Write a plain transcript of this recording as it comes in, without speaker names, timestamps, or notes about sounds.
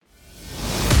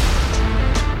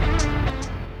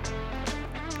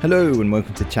Hello and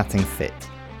welcome to Chatting Fit,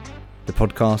 the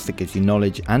podcast that gives you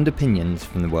knowledge and opinions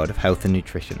from the world of health and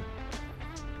nutrition.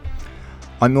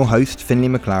 I'm your host, Finley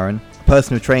McLaren, a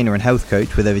personal trainer and health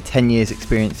coach with over 10 years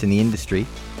experience in the industry,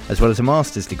 as well as a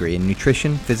master's degree in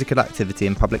nutrition, physical activity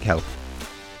and public health.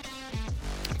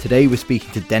 Today we're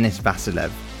speaking to Denis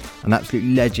Vasilev, an absolute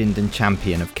legend and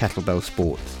champion of kettlebell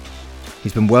sports.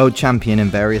 He's been world champion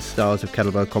in various styles of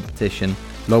kettlebell competition,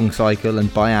 long cycle and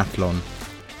biathlon,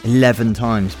 11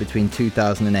 times between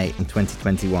 2008 and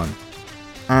 2021.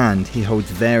 And he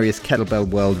holds various kettlebell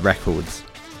world records.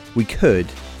 We could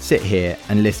sit here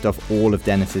and list off all of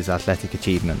Denis's athletic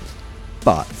achievements,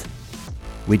 but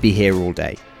we'd be here all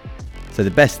day. So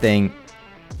the best thing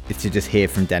is to just hear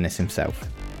from Denis himself.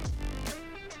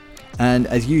 And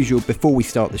as usual, before we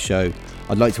start the show,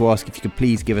 I'd like to ask if you could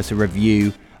please give us a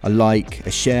review, a like,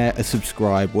 a share, a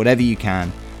subscribe, whatever you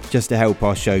can, just to help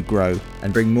our show grow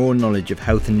and bring more knowledge of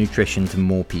health and nutrition to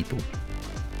more people.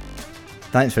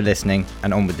 Thanks for listening,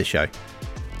 and on with the show.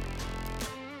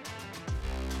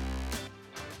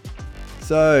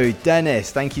 So,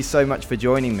 Denis, thank you so much for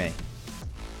joining me.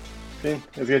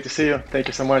 It's good to see you. Thank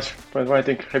you so much for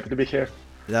inviting. Happy to be here.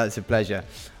 That's a pleasure.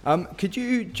 Could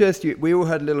you just, we all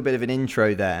heard a little bit of an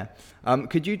intro there.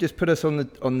 Could you just put us on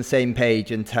the same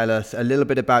page and tell us a little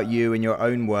bit about you in your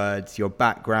own words, your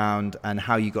background, and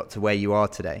how you got to where you are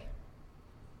today?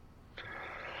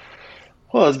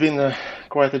 Well, it's been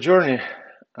quite a journey,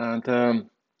 and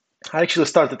I actually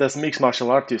started as a mixed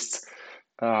martial artist.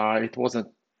 It wasn't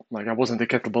like I wasn't a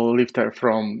kettlebell lifter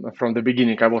from the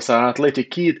beginning. I was an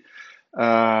athletic kid,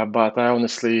 but I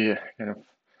honestly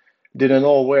didn't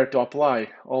know where to apply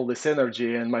all this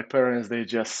energy, and my parents, they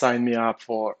just signed me up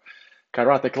for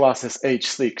karate classes age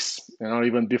 6,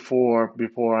 even before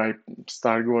I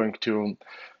started going to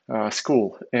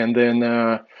school. And then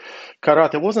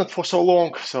karate wasn't for so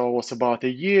long, so it was about a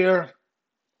year,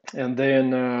 and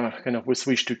then we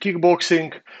switched to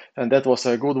kickboxing, and that was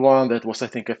a good one. That was, I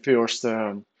think, a first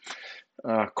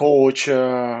coach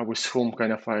with whom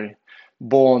I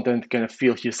bond and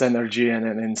feel his energy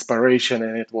and inspiration,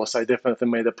 and I definitely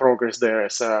made a progress there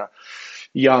as a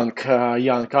young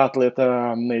athlete,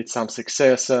 made some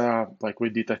success, like we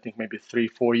did, I think, maybe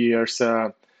 3-4 years,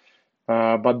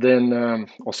 but then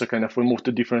also we moved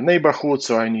to different neighborhoods,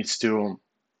 so I need to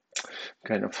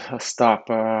stop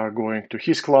going to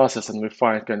his classes, and we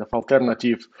find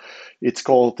alternative. It's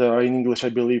called in English, I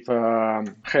believe,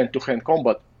 hand-to-hand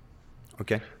combat.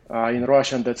 Okay. In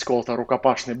Russian, that's called a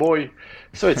rukopashny boy.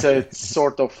 So it's a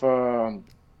sort of a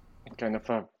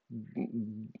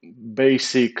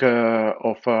basic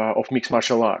of mixed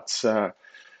martial arts. Of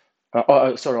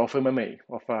MMA,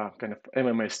 of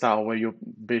MMA style, where you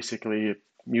basically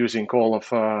using all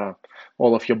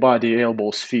of your body,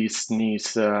 elbows, feet,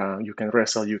 knees. You can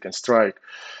wrestle, you can strike,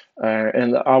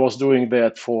 and I was doing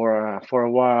that for a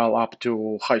while up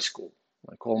to high school,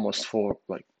 almost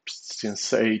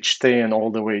since age 10 all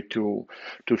the way to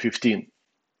 15.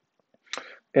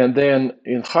 And then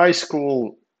in high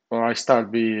school, I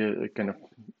started be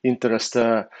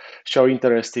show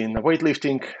interest in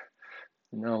weightlifting.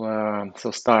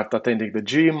 So start attending the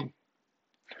gym.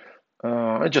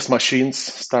 Just machines.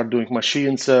 Start doing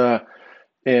machines.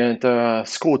 And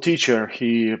school teacher,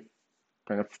 he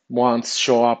once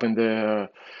show up in the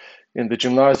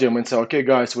gymnasium and say, "Okay,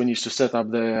 guys, we need to set up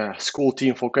the school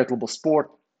team for kettlebell sport."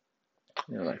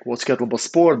 What's kettlebell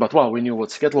sport? But we knew what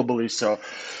kettlebell is, so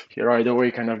he right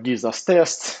away gives us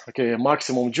tests. Okay,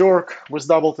 maximum jerk with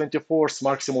double 24s,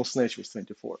 maximum snatch with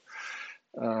 24.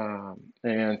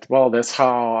 And that's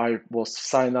how I was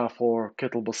signed up for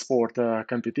kettlebell sport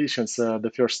competitions.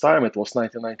 The first time it was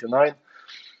 1999.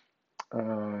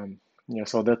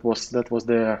 So that was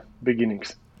the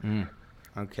beginnings.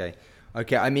 Okay.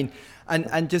 I mean,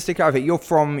 and just to clarify, you're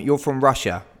from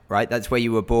Russia, right? That's where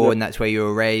you were born. Yep. That's where you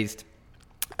were raised.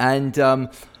 And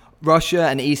Russia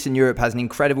and Eastern Europe has an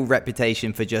incredible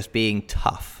reputation for just being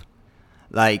tough.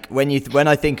 Like when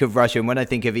I think of Russia and when I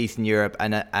think of Eastern Europe,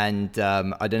 and I don't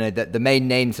know, that the main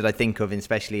names that I think of,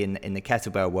 especially in the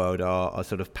kettlebell world, are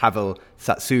sort of Pavel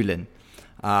Tsatsouline,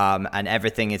 and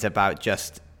everything is about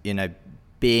just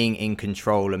being in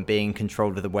control and being in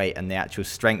control of the weight and the actual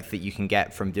strength that you can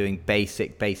get from doing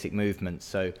basic movements.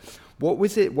 So, what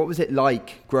was it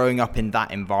like growing up in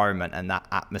that environment and that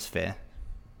atmosphere?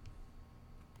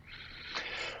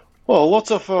 Well,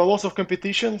 lots of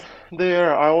competition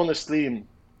there. I honestly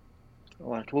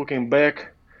looking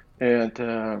back,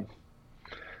 and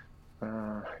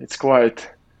it's quite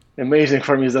amazing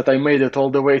for me that I made it all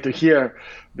the way to here,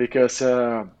 because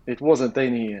it wasn't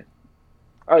any.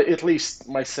 At least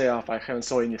myself, I haven't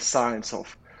saw any signs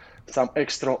of some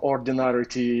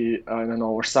extraordinarity, I don't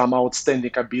know, or some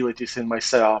outstanding abilities in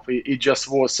myself. It just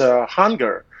was a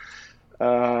hunger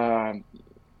uh,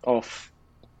 of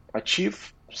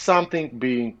achieve something,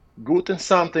 being good in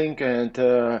something, and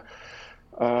uh,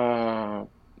 well,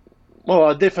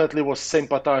 I definitely was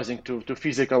sympathizing to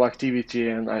physical activity,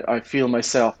 and I feel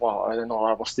myself. Well, I don't know.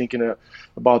 I was thinking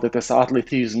about it as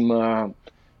athleticism or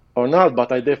not,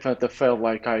 but I definitely felt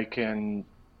like I can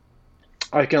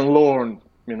learn,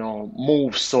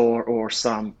 moves or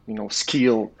some,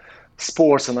 skill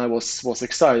sports, and I was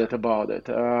excited about it.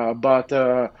 But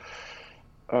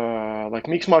like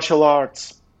mixed martial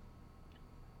arts,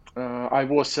 I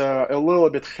was a little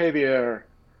bit heavier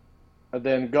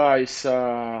than guys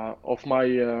of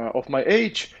my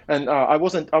age, and I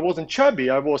wasn't chubby.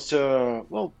 I was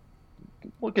well,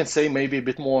 we can say maybe a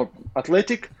bit more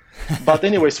athletic. But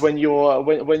anyways, when you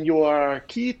are a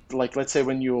kid, like let's say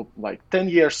when you like 10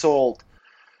 years old,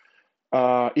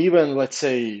 even let's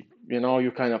say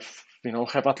you kind of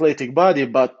have athletic body,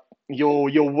 but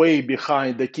you're way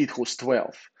behind the kid who's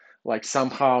 12. Like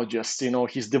somehow just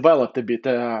he's developed a bit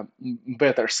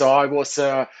better. So I was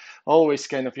always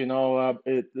kind of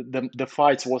the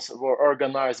fights were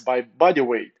organized by body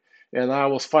weight, and I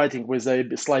was fighting with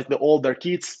a slightly older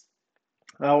kids.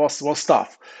 Was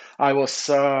tough. I was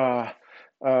well,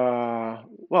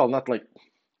 not like,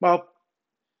 well,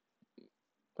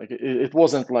 like it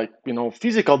wasn't like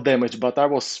physical damage, but I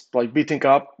was like beat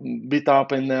up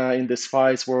in these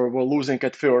fights. Were losing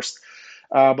at first,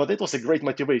 but it was a great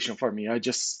motivation for me. I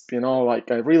just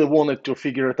like I really wanted to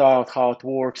figure it out how it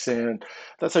works, and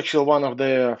that's actually one of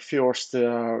the first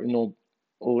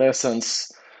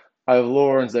lessons I've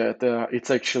learned, that it's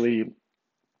actually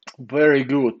very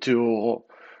good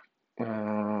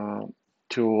uh,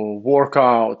 to work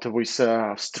out with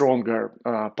stronger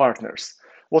partners.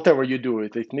 Whatever you do,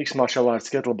 it mixed martial arts,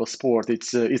 kettlebell sport.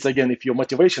 It's again, if your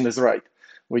motivation is right,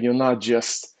 when you're not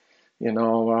just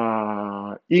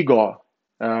ego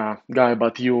guy,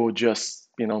 but you just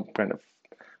kind of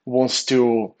wants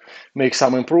to make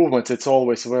some improvements. It's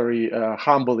always very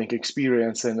humbling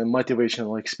experience and a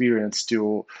motivational experience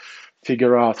to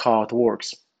figure out how it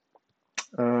works.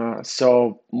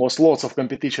 So was lots of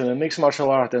competition in mixed martial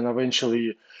art, and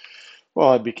eventually, well,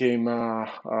 I became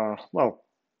well,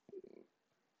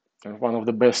 one of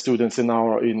the best students in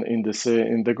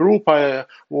the group I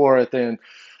were at, and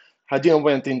I didn't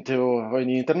went into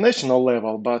any international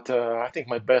level, but I think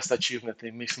my best achievement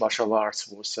in mixed martial arts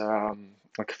was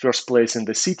like first place in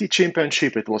the city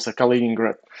championship. It was a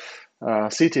Kaliningrad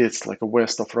city. It's like a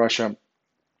west of Russia.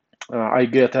 I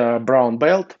get a brown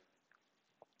belt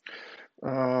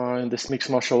in this mixed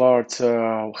martial arts.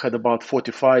 Had about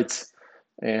 40 fights,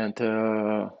 and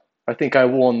I think I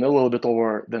won a little bit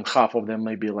over than half of them,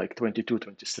 maybe like 22,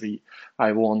 23.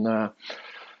 I won.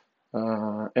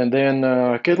 And then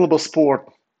kettlebell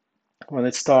sport, when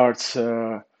it starts,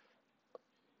 yeah,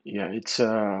 it's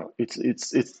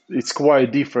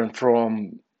quite different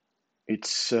from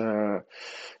its well,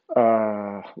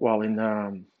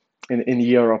 in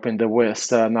Europe, in the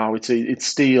West. Now it's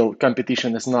still,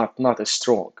 competition is not as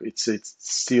strong. It's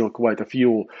still quite a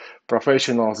few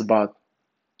professionals, but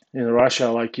in Russia,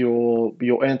 like you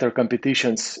enter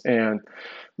competitions, and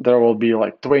there will be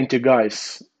like 20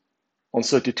 guys on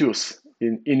 32s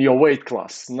in your weight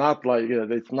class. Not like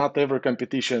it's not every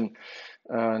competition.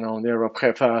 No, in Europe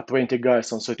have 20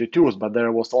 guys on 32s, but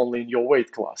there was only in your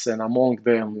weight class, and among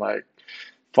them like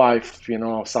five,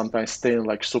 sometimes 10,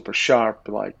 like super sharp,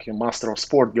 like master of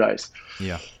sport guys.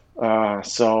 Yeah.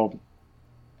 So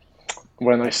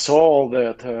when I saw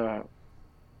that,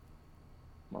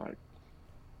 like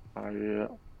I,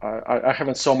 I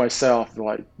haven't saw myself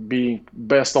like being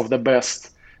best of the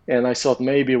best, and I thought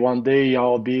maybe one day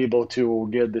I'll be able to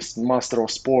get this master of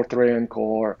sport rank,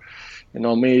 or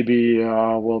maybe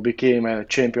will become a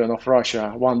champion of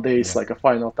Russia. One day it's Yeah. like a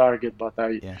final target, but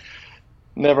I Yeah.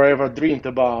 never ever dreamed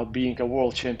about being a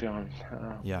world champion.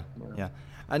 Yeah, Yeah.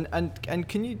 yeah. And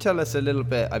can you tell us a little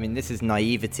bit, I mean, this is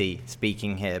naivety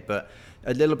speaking here, but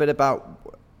a little bit about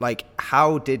like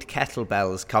how did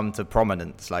kettlebells come to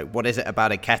prominence? Like what is it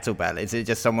about a kettlebell? Is it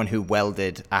just someone who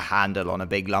welded a handle on a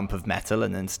big lump of metal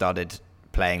and then started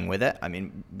playing with it? I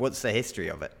mean, what's the history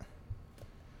of it?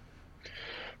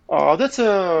 That's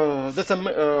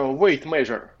a weight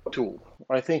measure tool.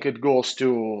 I think it goes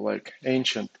to like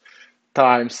ancient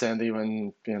times, and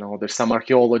even there's some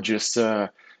archaeologists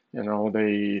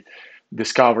they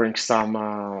discovering some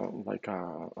like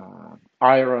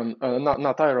iron,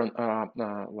 not iron,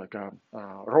 like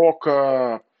rock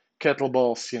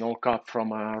kettlebells, cut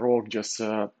from a rock. Just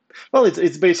well,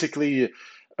 it's basically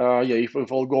if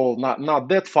we'll go not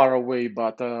that far away,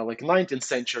 but like 19th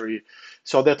century.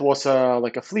 So that was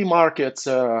like a flea market,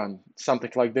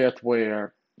 something like that,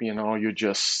 where you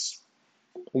just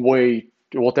weigh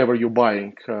whatever you're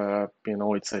buying.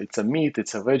 It's a meat,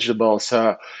 it's a vegetables,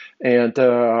 and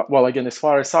well, again, as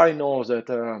far as I know,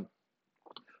 that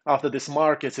after this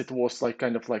markets, it was like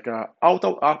kind of like a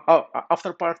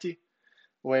after party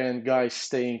when guys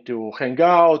staying to hang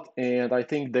out, and I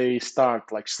think they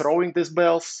start like throwing these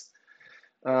bells,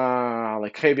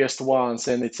 like heaviest ones,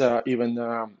 and it's even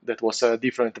that was a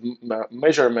different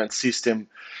measurement system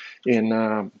in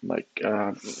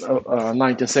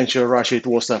 19th century Russia. It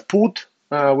was a put,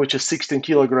 which is 16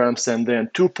 kilograms, and then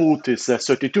 2 put is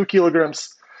 32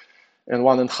 kilograms, and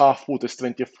 1.5 put is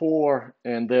 24,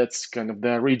 and that's kind of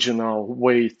the original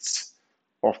weights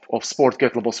of sport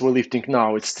kettlebells we're lifting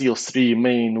now. It's still three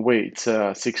main weights: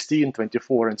 16,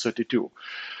 24, and 32.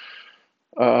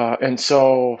 And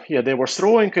so, yeah, they were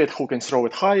throwing it. Who can throw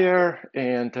it higher?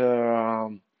 And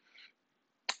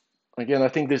again, I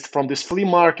think this from these flea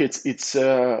markets, its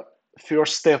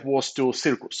first step was to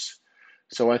circus.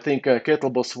 So I think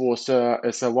kettlebells was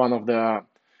as one of the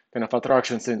kind of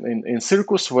attractions in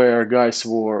circus, where guys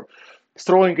were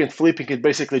throwing and flipping it,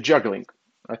 basically juggling.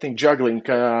 I think juggling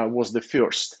was the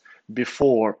first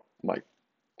before like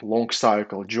long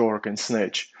cycle, jerk, and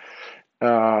snatch.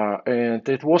 And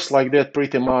it was like that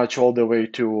pretty much all the way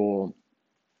to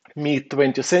mid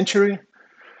 20th century.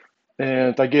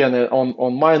 And again,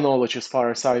 on my knowledge, as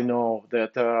far as I know,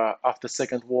 that after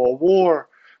Second World War,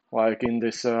 like in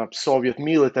this Soviet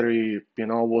military,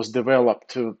 was developed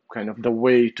to kind of the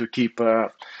way to keep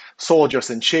soldiers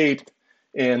in shape,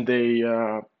 and they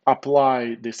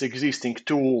apply this existing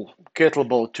tool,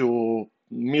 kettlebell, to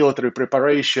military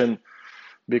preparation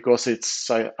because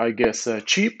it's, I guess,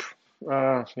 cheap.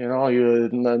 You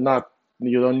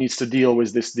don't need to deal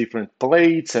with these different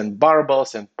plates and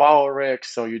barbells and power racks.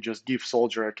 So you just give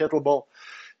soldier a kettlebell,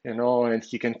 and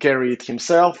he can carry it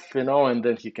himself, and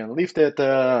then he can lift it.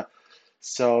 And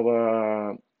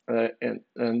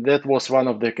that was one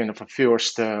of the kind of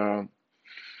first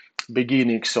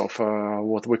beginnings of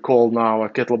what we call now a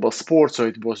kettlebell sport. So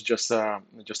it was just a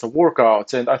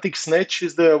workout. And I think snatch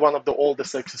is the one of the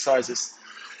oldest exercises.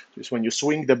 Just when you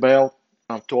swing the bell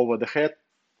to over the head.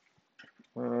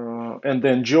 And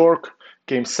then jerk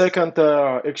came second.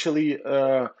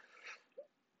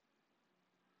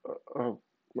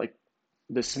 Like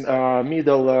this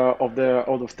middle of the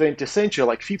 20th century,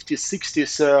 like 50s,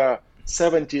 60s,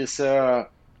 70s,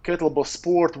 kettlebell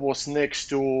sport was next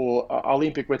to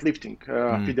Olympic weightlifting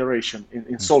federation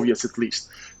in Soviets at least,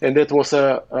 and that was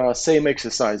same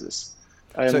exercises.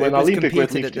 And so when it was Olympic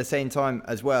competed at the same time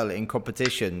as well in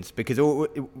competitions, because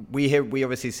we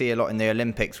obviously see a lot in the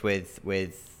Olympics with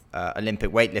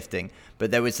Olympic weightlifting, but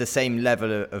there was the same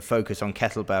level of focus on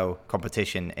kettlebell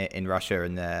competition in Russia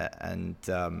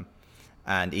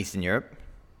and Eastern Europe.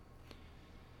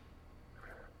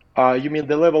 You mean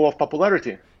the level of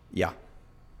popularity? Yeah.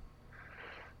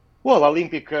 Well,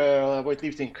 Olympic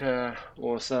weightlifting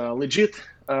was legit,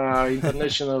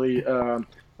 internationally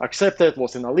accepted,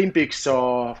 was in Olympics.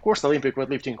 So, of course, Olympic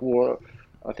weightlifting were,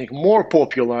 I think, more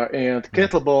popular, and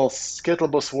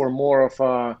kettlebells were more of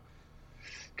a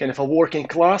kind of a working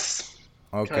class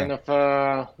kind of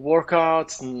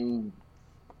workouts, and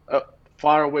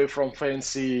far away from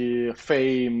fancy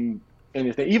fame,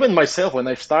 anything. Even myself, when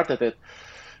I started it,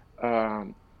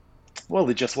 well,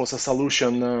 it just was a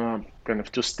solution kind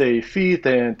of to stay fit,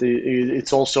 and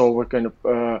it's also kind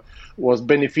of was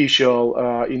beneficial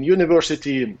in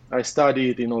university. I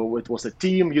studied, it was a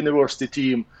university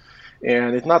team,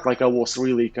 and it's not like I was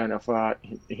really kind of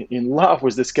in love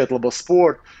with this kettlebell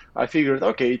sport. I figured,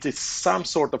 okay, it's some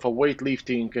sort of a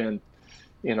weightlifting, and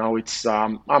it's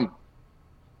I'm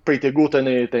pretty good in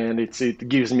it, and it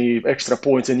gives me extra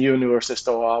points in university,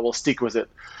 so I will stick with it.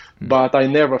 But I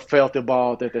never felt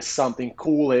about it as something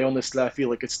cool. I feel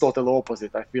like it's total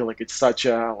opposite. I feel like it's such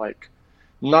a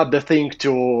not the thing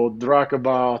to brag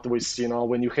about with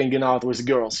when you're hanging out with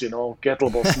girls.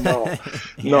 Kettlebells. No,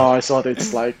 Yeah. no. I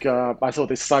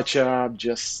thought it's such a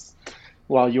just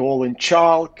while you're all in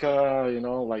chalk.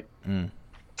 No.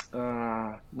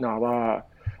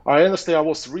 I honestly, I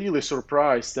was really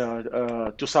surprised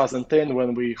 2010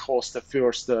 when we hosted the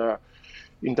first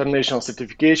international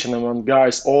certification, and when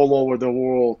guys all over the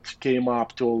world came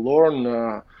up to learn,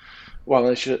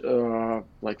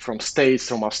 like from States,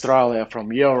 from Australia,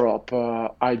 from Europe,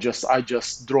 I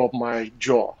just dropped my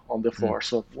jaw on the floor.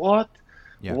 So what?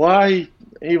 Yeah. Why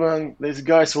even these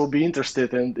guys will be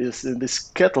interested in this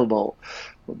kettlebell?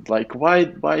 Like why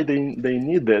they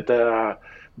need it?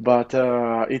 but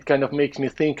it kind of makes me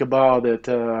think about it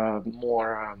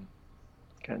more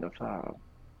kind of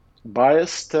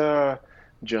biased,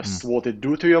 just what it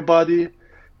do to your body,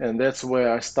 and that's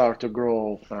where I start to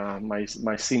grow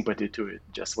my sympathy to it.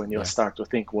 Just when you Yeah. start to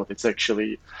think what it's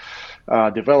actually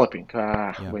developing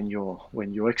Yeah.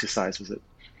 when you exercise with it.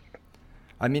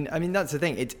 I mean that's the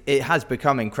thing. It has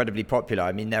become incredibly popular.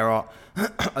 I mean, there are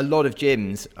a lot of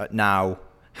gyms now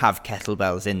have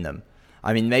kettlebells in them.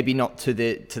 I mean, maybe not to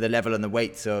the level and the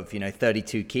weights of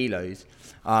 32 kilos,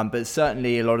 but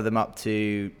certainly a lot of them up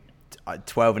to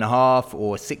 12 and a half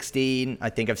or 16. I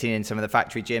think I've seen in some of the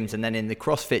factory gyms, and then in the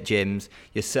CrossFit gyms,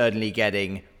 you're certainly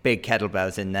getting big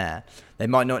kettlebells in there. They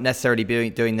might not necessarily be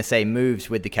doing the same moves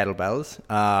with the kettlebells.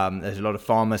 There's a lot of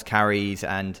farmers carries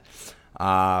and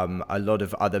a lot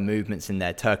of other movements in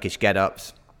there, Turkish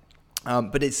get-ups.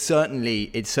 But it's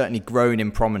certainly grown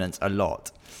in prominence a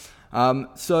lot.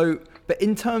 But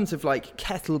in terms of like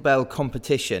kettlebell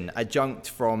competition, adjunct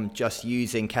from just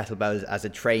using kettlebells as a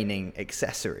training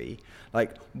accessory,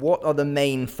 like what are the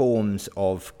main forms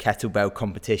of kettlebell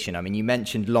competition? I mean, you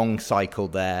mentioned long cycle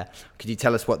there. Could you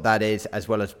tell us what that is, as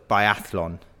well as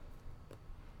biathlon?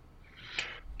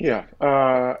 Yeah,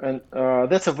 and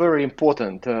that's a very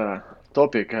important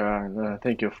topic.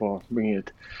 Thank you for bringing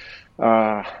it,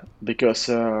 uh, because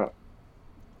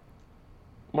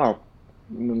well,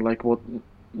 like what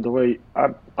the way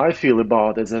I feel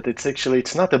about it is that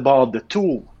it's not about the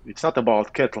tool. It's not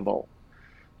about kettlebell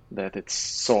that it's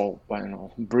so, I don't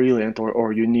know, brilliant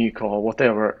or unique or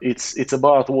whatever. It's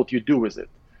about what you do with it,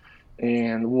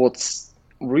 and what's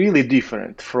really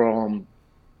different from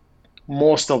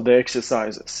most of the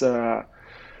exercises.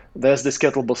 There's this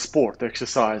kettlebell sport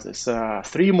exercises,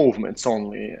 three movements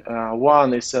only.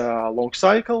 One is a long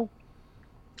cycle,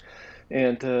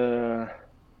 and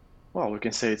well, we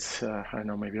can say it's I don't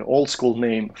know, maybe an old school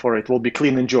name for it will be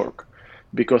clean and jerk,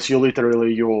 because you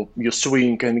literally you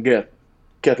swing and get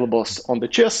kettlebells on the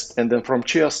chest, and then from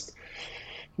chest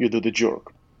you do the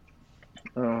jerk.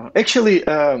 Actually,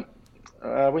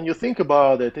 when you think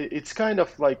about it, it's kind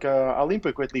of like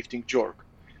Olympic weightlifting jerk.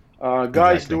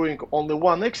 Guys Exactly. doing only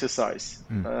one exercise,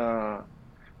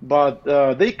 but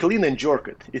they clean and jerk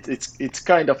it. It's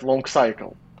kind of long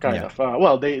cycle, kind Yeah. of.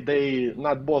 Well, they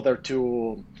not bother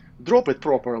to drop it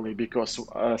properly, because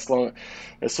as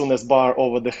soon as bar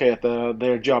over the head,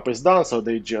 their job is done, so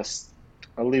they just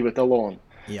leave it alone.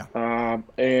 Yeah.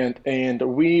 And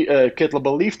we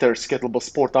kettlebell lifters, kettlebell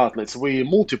sport athletes, we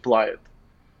multiply it.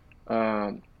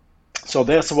 Um, so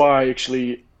that's why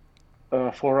actually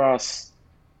for us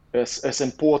as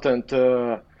important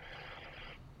to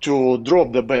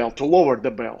drop the bell, to lower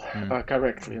the bell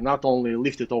correctly, not only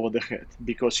lift it over the head,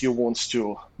 because you want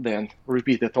to then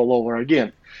repeat it all over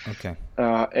again. Okay.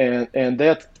 And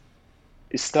that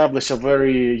established a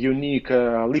very unique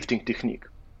lifting technique.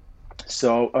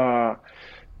 So,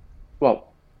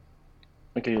 well,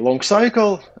 okay, long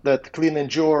cycle, that clean and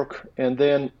jerk, and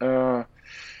then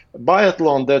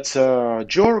biathlon, that's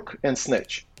jerk and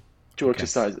snatch, two Okay.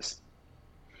 exercises.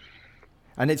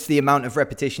 And it's the amount of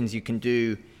repetitions you can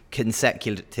do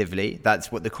consecutively.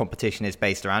 That's what the competition is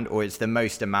based around, or it's the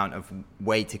most amount of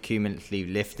weight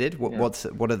accumulatively lifted.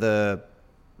 Yeah.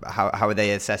 How are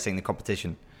they assessing the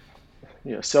competition?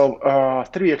 Yeah. So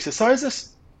three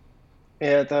exercises,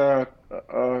 and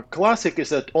classic is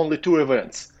that only two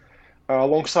events.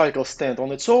 Long cycle stand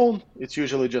on its own. It's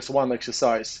usually just one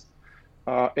exercise.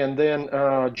 And then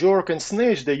jerk and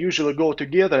snatch, they usually go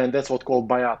together, and that's what called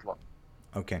biathlon.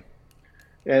 Okay.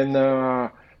 And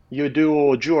you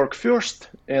do jerk first,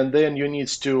 and then you need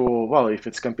to, well, if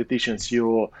it's competitions,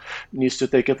 you need to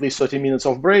take at least 30 minutes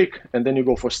of break, and then you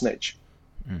go for snatch.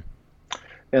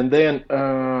 And then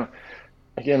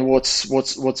again,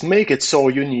 what's make it so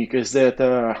unique is that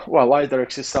well, either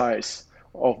exercise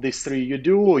of these three you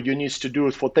need to do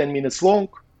it for 10 minutes long,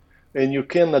 and you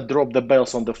cannot drop the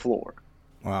bells on the floor.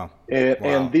 Wow. And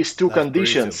Wow. That's brutal.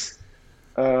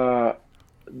 uh,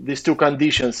 these two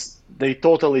conditions, they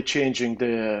totally changing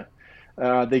the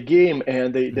game,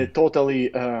 and they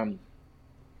totally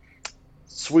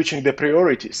switching the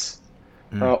priorities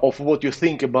of what you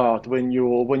think about when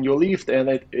you lift, and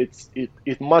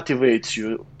it motivates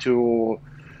you to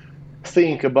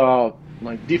think about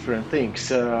like different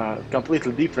things,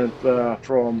 completely different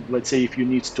from, let's say, if you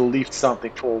need to lift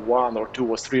something for one or two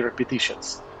or three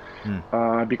repetitions,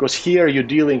 because here you're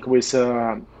dealing with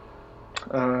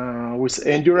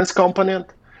endurance component.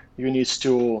 You need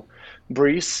to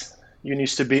breathe. You need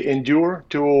to be endure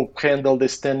to handle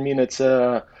this 10 minutes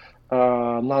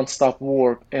non-stop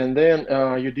work. And then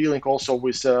you're dealing also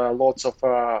with lots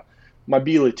of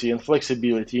mobility and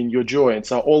flexibility in your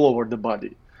joints all over the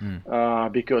body.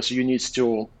 because you need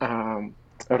to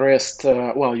rest.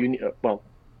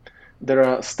 There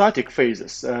are static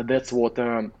phases. That's what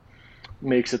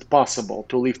makes it possible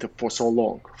to lift it for so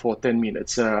long, for 10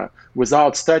 minutes.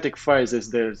 Without static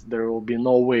phases, there will be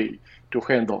no way to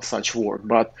handle such work.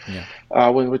 But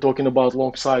when we're talking about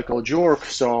long cycle jerk,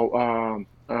 so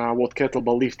what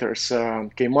kettlebell lifters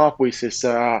came up with is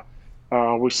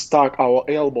we stuck our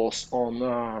elbows on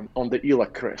the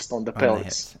iliac crest, on the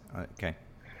pelvis. Okay.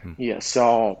 Yeah,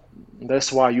 so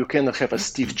that's why you cannot have a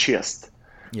stiff chest.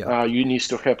 You need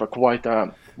to have a quite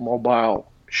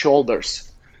mobile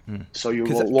shoulders, so you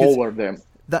will lower them.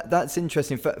 That's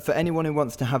interesting. For anyone who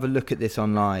wants to have a look at this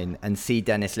online and see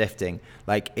Dennis lifting,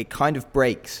 like, it kind of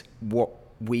breaks what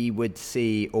we would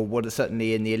see, or what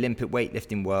certainly in the Olympic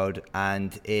weightlifting world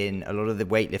and in a lot of the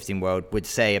weightlifting world would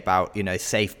say about,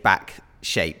 safe back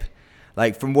shape.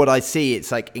 Like, from what I see,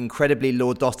 it's like incredibly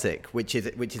lordotic, which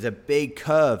is a big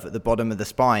curve at the bottom of the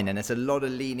spine, and it's a lot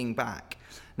of leaning back.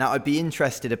 Now, I'd be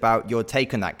interested about your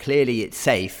take on that. Clearly, it's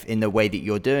safe in the way that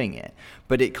you're doing it,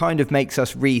 but it kind of makes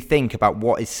us rethink about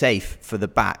what is safe for the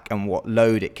back and what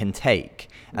load it can take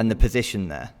and the position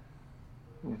there.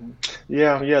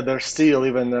 Yeah, there's still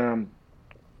even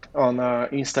on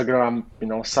Instagram,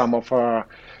 some of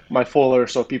my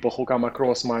followers or people who come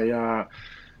across my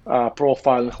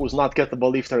profile who's not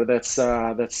kettlebell lifter.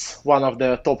 That's one of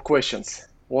the top questions.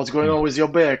 What's going on with your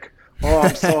back? Oh,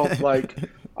 I'm so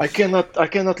I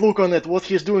cannot look on it. What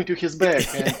he's doing to his back,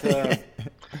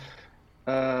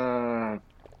 and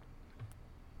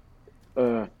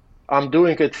I'm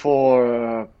doing it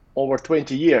for over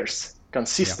 20 years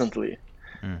consistently,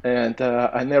 and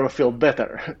I never feel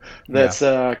better. That's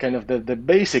kind of the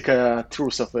basic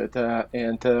truth of it,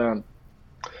 and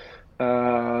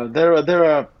there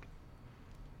are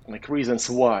like reasons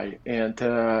why, and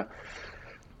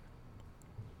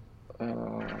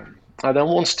I don't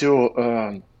want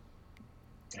to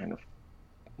kind of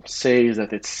say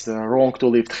that it's wrong to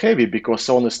lift heavy, because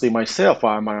honestly myself,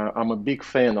 I'm a big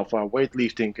fan of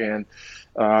weightlifting, and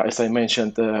as I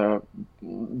mentioned, the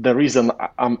reason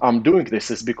I'm doing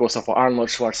this is because of Arnold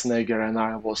Schwarzenegger, and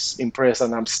I was impressed,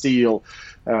 and I'm still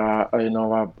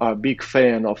a big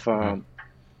fan of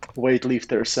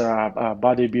weightlifters,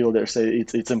 bodybuilders.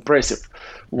 It's impressive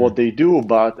what they do,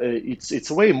 but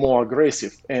it's way more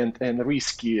aggressive and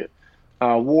risky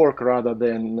work rather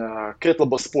than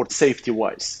kettlebell sport safety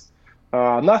wise.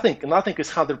 Nothing is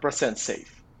 100%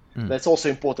 safe. That's also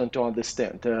important to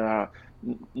understand.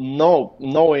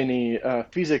 No any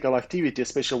physical activity,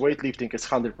 especially weightlifting, is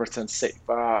 100% safe,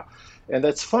 and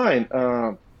that's fine,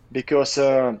 because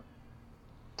there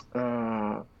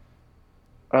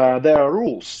are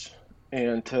rules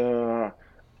and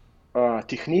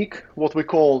technique, what we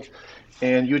call,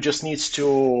 and you just need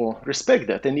to respect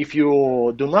that. And if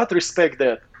you do not respect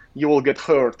that, you will get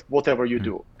hurt whatever you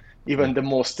do. Even the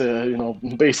most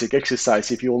basic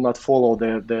exercise, if you will not follow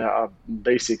the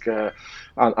basic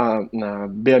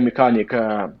biomechanic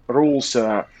rules,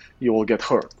 you will get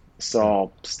hurt.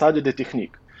 So study the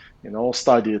technique,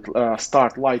 study it,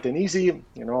 start light and easy,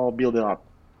 build it up.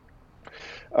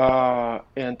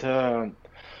 And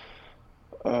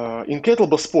in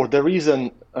kettlebell sport, the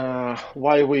reason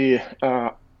why we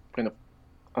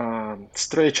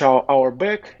stretch our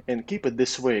back and keep it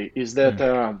this way is that,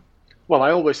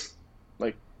 I always,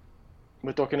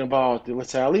 we're talking about,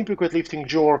 let's say, Olympic weightlifting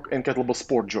jerk and kettlebell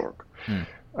sport jerk.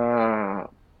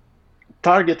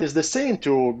 Target is the same,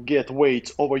 to get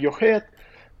weights over your head,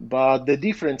 but the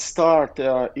difference start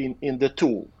in the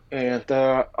tool. And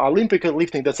Olympic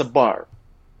weightlifting, that's a bar.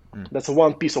 That's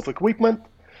one piece of equipment,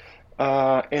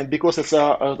 and because it's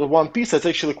the one piece, it's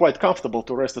actually quite comfortable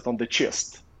to rest it on the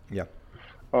chest.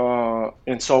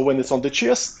 And so when it's on the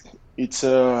chest, it's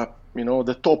the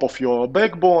top of your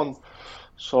backbone,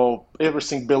 so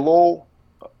everything below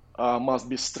must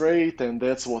be straight, and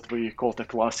that's what we call the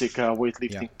classic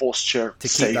weightlifting posture. To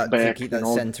keep that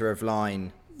center of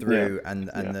line through, and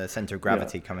the center of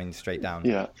gravity coming straight down.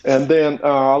 And then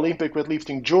Olympic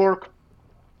weightlifting jerk.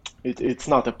 It's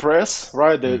not a press,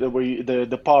 right?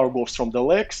 The power goes from the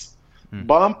legs,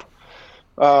 bump,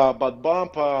 but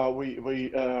bump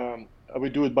we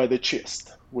do it by the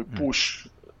chest. We push.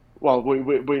 Well,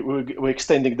 we're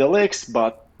extending the legs,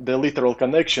 but the literal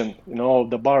connection,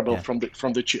 the barbell from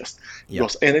the chest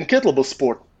goes. And in kettlebell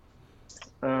sport,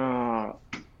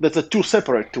 that's a two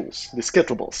separate tools. These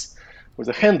kettlebells with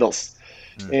the handles,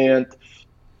 and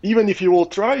even if you will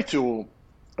try to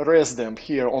rest them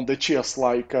here on the chest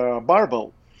like a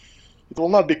barbell, it will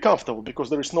not be comfortable because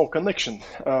there is no connection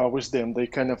with them.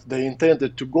 They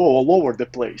intended to go all over the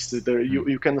place.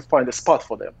 You cannot find a spot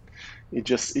for them. It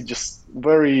just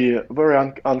very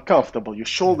uncomfortable. Your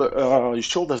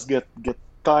shoulders get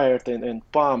tired and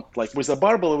pumped. Like with a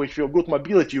barbell, with your good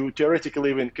mobility, you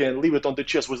theoretically even can leave it on the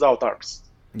chest without arms.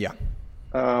 Yeah.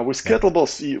 With Yeah.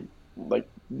 kettlebells,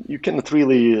 you cannot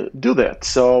really do that.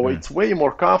 So Mm. it's way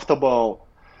more comfortable.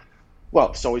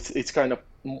 Well, so it's kind of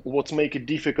what make it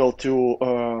difficult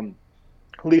to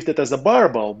lift it as a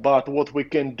barbell. But what we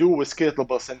can do with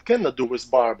kettlebells and cannot do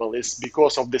with barbell is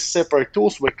because of the separate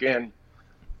tools we can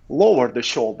lower the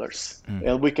shoulders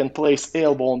and we can place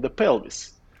elbow on the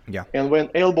pelvis. Yeah. And when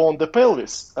elbow on the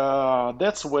pelvis,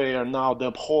 that's where now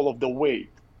the whole of the weight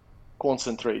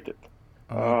concentrated.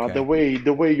 Okay.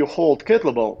 The way you hold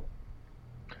kettlebell.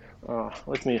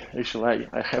 Let me actually.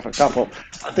 I have a couple.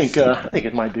 I think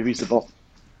it might be visible.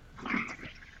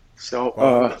 So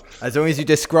Well, as long as you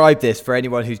describe this for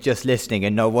anyone who's just listening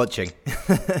and not watching.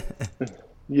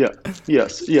 yeah,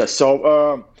 yes.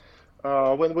 So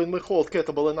when we hold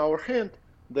kettlebell in our hand,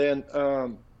 then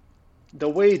the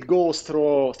weight goes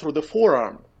through the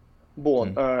forearm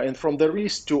bone and from the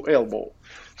wrist to elbow.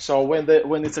 So when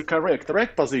it's a correct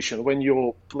rack position, when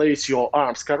you place your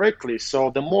arms correctly, so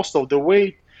the most of the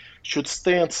weight should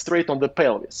stand straight on the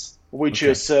pelvis, which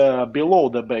Okay. is below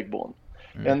the backbone,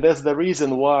 and that's the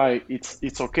reason why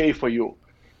it's okay for you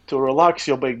to relax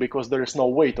your back because there is no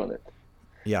weight on it.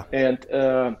 Yeah. And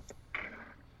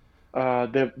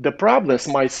the problems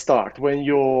might start when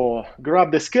you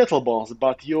grab the kettlebells,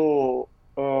 but you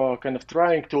kind of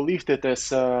trying to lift it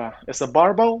as a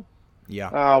barbell.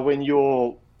 Yeah. When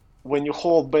you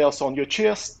hold bells on your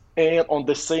chest and on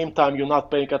the same time you're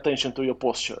not paying attention to your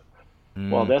posture.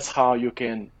 Well, Mm. that's how you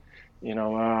can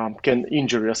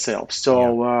injure yourself. Yeah.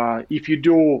 So if you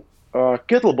do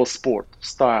kettlebell sport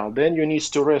style, then you need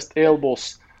to rest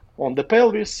elbows on the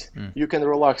pelvis. You can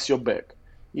relax your back.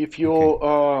 If you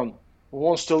Okay.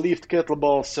 wants to lift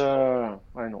kettlebells,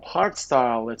 I don't know, hard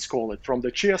style, let's call it, from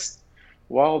the chest,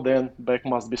 well, then back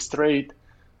must be straight,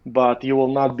 but you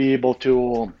will not be able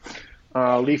to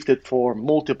lift it for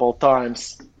multiple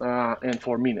times and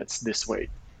for minutes this way.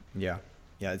 Yeah.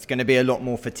 Yeah. It's going to be a lot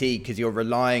more fatigue because you're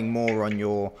relying more on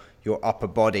your upper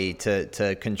body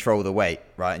to control the weight,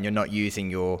 right? And you're not using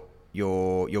your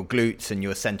glutes and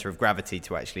your center of gravity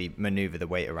to actually maneuver the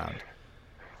weight around.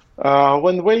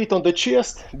 When weight on the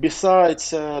chest, besides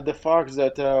the fact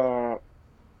that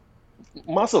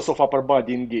muscles of upper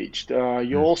body engaged,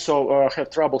 you also have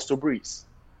troubles to breathe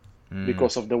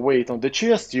because of the weight on the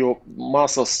chest. Your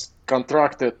muscles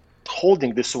contracted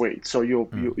holding this weight, so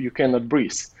you cannot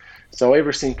breathe. So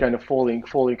everything kind of falling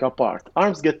apart.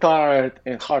 Arms get tired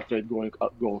and heart rate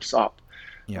goes up.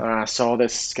 Yeah. So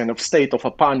that's kind of state of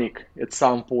a panic at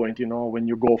some point, when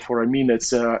you go for a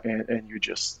minute and you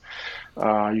just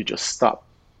stop.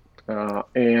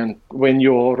 And when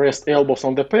you rest elbows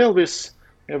on the pelvis,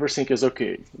 everything is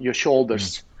okay. Your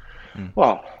shoulders,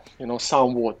 well,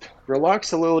 somewhat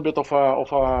relax, a little bit of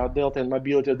a delta and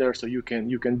mobility there, so you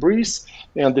can breathe,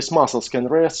 and these muscles can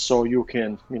rest, so you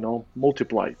can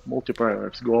multiply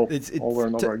reps, go It's over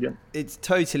and over again. it's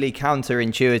totally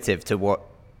counterintuitive to what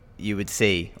you would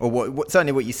see, or what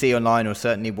certainly what you see online, or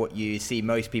certainly what you see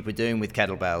most people doing with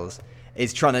kettlebells,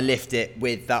 is trying to lift it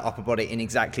with that upper body in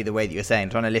exactly the way that you're saying,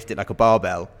 trying to lift it like a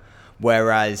barbell.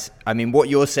 Whereas, I mean, what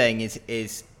you're saying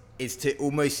is to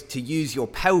almost to use your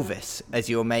pelvis as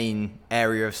your main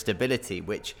area of stability,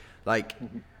 which, like,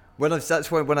 when I've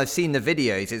seen the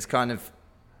videos,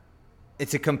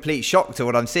 it's a complete shock to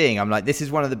what I'm seeing. I'm like, this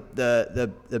is one of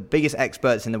the biggest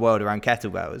experts in the world around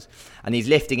kettlebells, and he's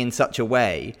lifting in such a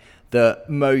way that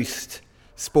most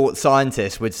sports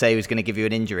scientists would say was going to give you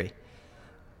an injury.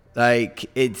 Like,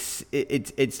 it's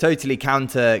totally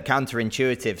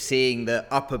counterintuitive, seeing the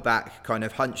upper back kind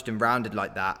of hunched and rounded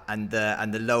like that, and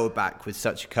the lower back with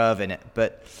such a curve in it.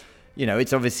 But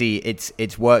it's obviously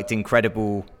it's worked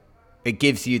incredible. It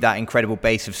gives you that incredible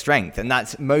base of strength, and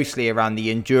that's mostly around the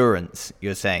endurance.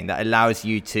 You're saying that allows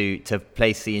you to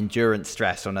place the endurance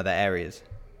stress on other areas.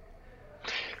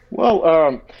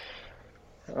 Well,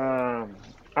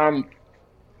 I'm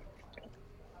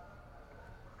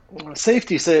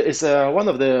safety is one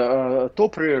of the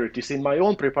top priorities in my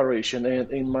own preparation and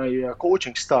in my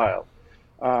coaching style.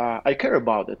 I care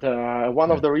about it.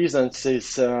 One of the reasons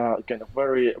is kind of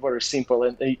very, very simple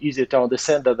and easy to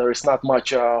understand, that there is not much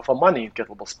for money in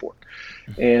kettlebell sport.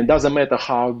 And doesn't matter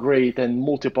how great and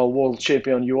multiple world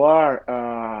champion you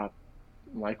are,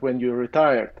 like when you're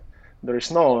retired, there is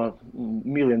no $1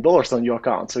 million on your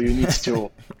account. So you need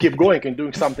to keep going and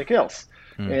doing something else.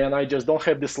 And I just don't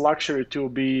have this luxury to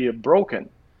be broken.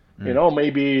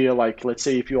 Maybe, like, let's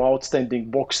say if you're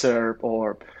outstanding boxer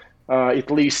or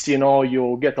at least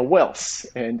you get a wealth,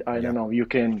 and I Yeah. don't know, you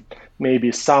can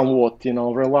maybe somewhat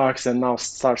relax and now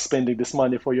start spending this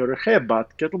money for your rehab.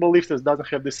 But kettlebell lifters doesn't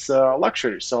have this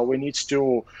luxury, so we need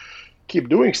to keep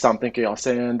doing something else,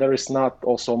 and there is not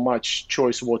also much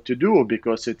choice what to do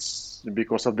because it's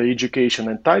because of the education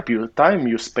and time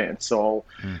you spend. So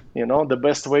Mm. the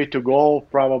best way to go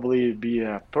probably be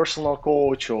a personal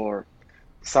coach or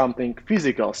something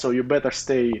physical, so you better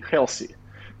stay healthy.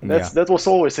 Yeah. That was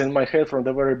always in my head from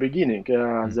the very beginning,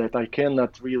 Mm. that I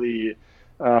cannot really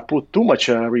put too much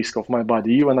risk of my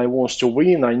body. Even I want to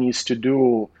win, I need to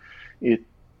do it,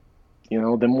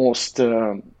 the most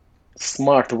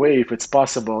smart way if it's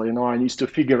possible. I need to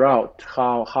figure out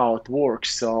how it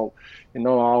works, so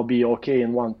I'll be okay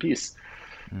in one piece.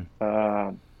 Mm.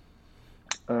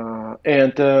 Uh,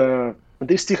 and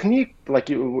this technique, like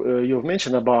you've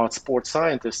mentioned about sports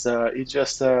scientists, it's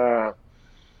just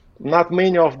not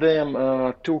many of them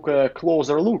took a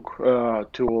closer look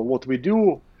to what we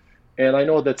do. And I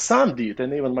know that some did,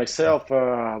 and even myself.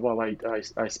 Well,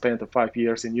 I spent 5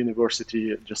 years in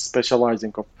university just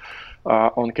specializing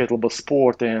on kettlebell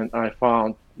sport, and I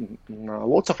found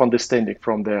lots of understanding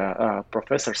from the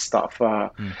professor stuff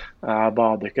Mm.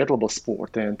 about the kettlebell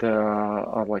sport, and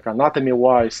like anatomy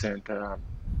wise and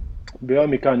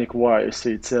biomechanic wise,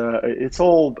 it's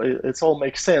all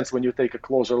makes sense when you take a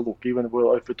closer look. Even if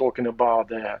we're talking about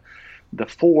the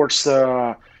force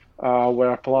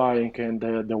we're applying and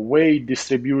the weight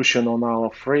distribution on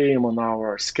our frame, on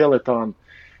our skeleton,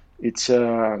 it's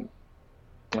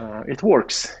it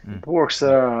works. Mm. It works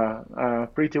Mm.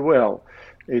 pretty well.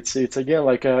 It's again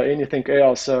like anything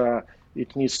else.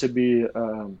 It needs to be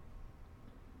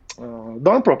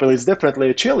done properly. It's definitely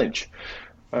a challenge,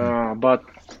 Mm. but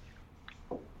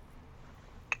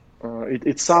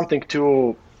it's something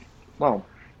to, well,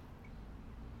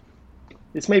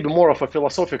 it's maybe more of a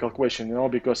philosophical question,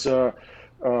 because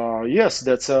yes,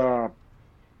 that's a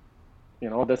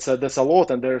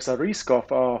lot, and there's a risk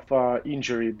of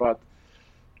injury, but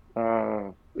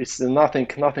it's nothing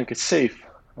is safe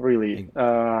really. Ig-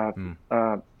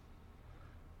 Mm.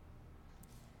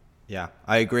 Yeah,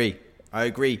 I agree.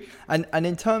 And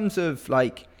in terms of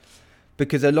like,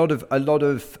 because a lot of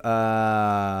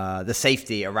the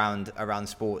safety around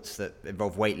sports that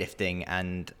involve weightlifting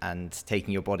and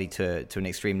taking your body to an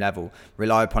extreme level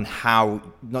rely upon how,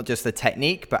 not just the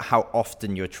technique, but how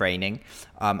often you're training,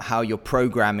 how you're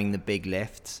programming the big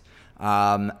lifts,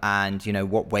 and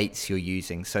what weights you're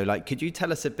using. So like, could you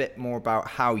tell us a bit more about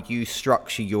how you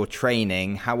structure your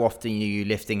training? How often are you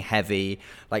lifting heavy?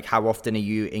 Like, how often are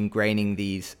you ingraining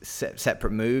these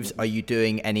separate moves? Are you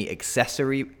doing any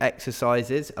accessory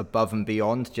exercises above and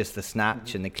beyond just the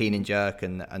snatch and the clean and jerk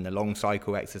and the long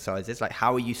cycle exercises? Like,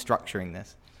 how are you structuring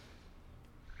this?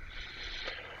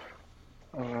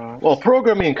 Well,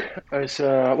 programming is,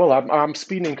 well, I'm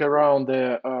spinning around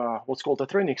the what's called the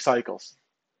training cycles.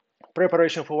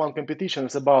 Preparation for one competition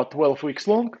is about 12 weeks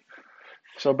long.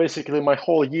 So basically, my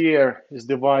whole year is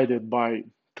divided by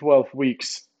 12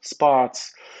 weeks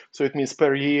spots. So it means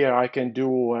per year I can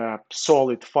do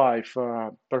solid five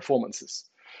performances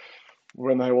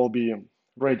when I will be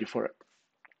ready for it.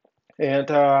 And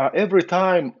every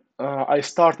time I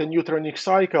start a new training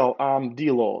cycle, I'm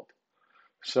deload.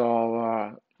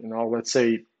 So let's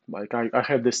say like I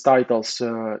have these titles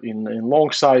in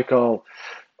long cycle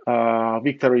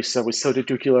victories with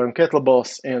 32 kilogram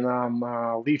kettlebells, and I'm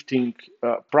lifting,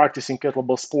 practicing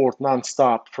kettlebell sport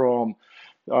nonstop from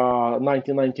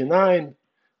 1999.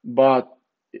 But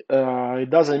it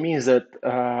doesn't mean that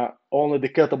only the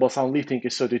kettlebells I'm lifting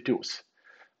is 32s.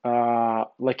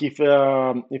 Like if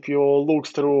you look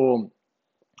through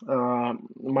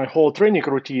my whole training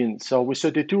routine, so with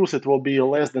 32s it will be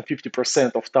less than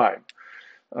 50% of time.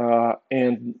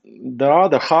 And the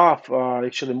other half,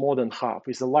 actually more than half,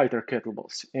 is the lighter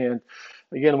kettlebells. And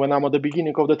again, when I'm at the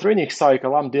beginning of the training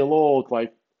cycle, I'm deload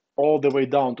like all the way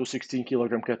down to 16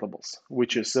 kilogram kettlebells,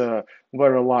 which is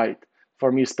very light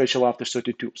for me, especially after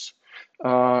 32s.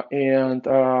 And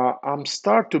I'm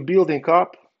start to building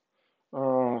up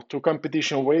to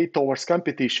competition weight towards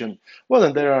competition. Well,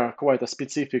 and there are quite a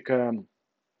specific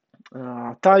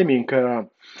timing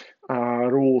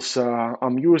rules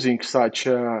I'm using, such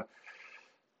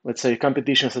let's say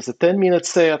competitions as a 10-minute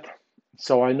set.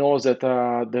 So I know that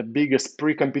the biggest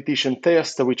pre-competition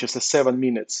test, which is a 7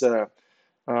 minutes,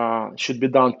 should be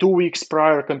done 2 weeks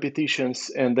prior competitions,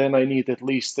 and then I need at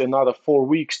least another 4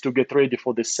 weeks to get ready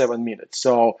for this 7 minutes.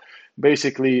 So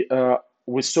basically,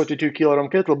 with 32 kilogram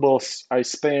kettlebells, I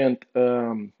spent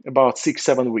about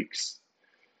 6-7 weeks.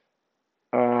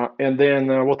 And then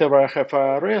whatever I have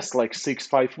rest, like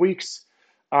 6-5 weeks,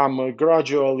 I'm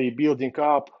gradually building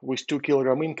up with 2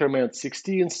 kilogram increments,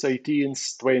 16s,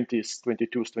 18s, 20s,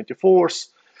 22s, 24s,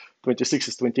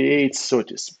 26s, 28s,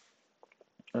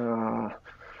 30s.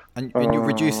 And you're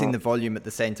reducing the volume at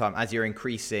the same time as you're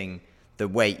increasing the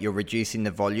weight. You're reducing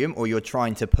the volume, or you're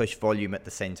trying to push volume at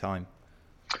the same time.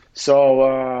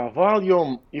 So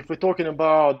volume, if we're talking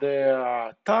about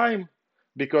the time,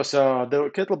 because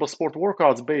the kettlebell sport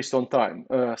workouts based on time,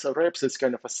 so reps is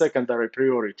kind of a secondary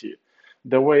priority.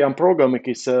 The way I'm programming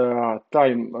is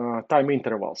time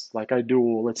intervals. Like I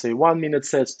do, let's say 1 minute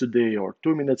sets today, or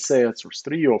 2 minute sets, or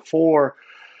three or four.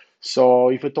 So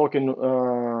if we're talking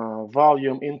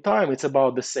volume in time, it's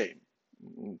about the same.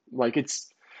 Like it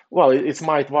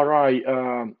might vary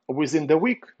within the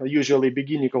week. Usually,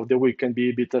 beginning of the week can be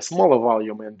a bit a smaller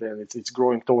volume, and then it's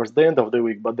growing towards the end of the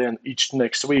week. But then each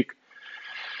next week,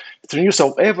 through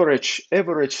so average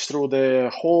through the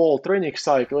whole training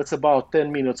cycle, it's about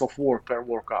 10 minutes of work per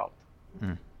workout.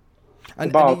 And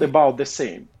are you, About the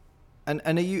same. and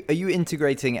are you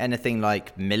integrating anything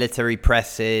like military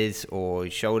presses or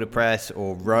shoulder press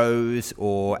or rows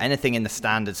or anything in the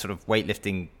standard sort of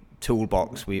weightlifting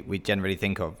toolbox we generally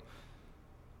think of?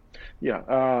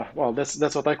 Yeah, well,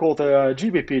 that's what I call the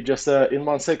GBP. Just in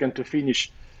 1 second to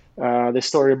finish the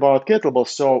story about kettlebells.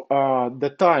 So the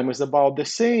time is about the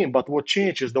same, but what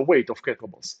changes the weight of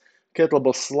kettlebells?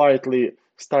 Kettlebells slightly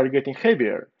start getting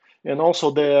heavier, and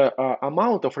also the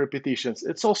amount of repetitions.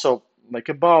 It's also like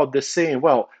about the same.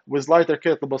 Well, with lighter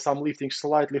kettlebells, I'm lifting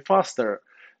slightly faster,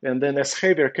 and then as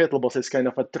heavier kettlebells, it's kind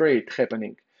of a trade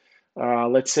happening.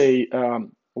 Let's say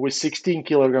with 16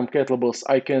 kilogram kettlebells,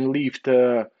 I can lift.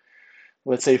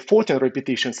 Let's say 14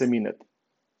 repetitions a minute.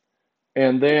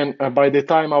 And then by the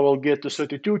time I will get to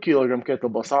 32 kilogram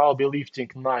kettlebells, I'll be lifting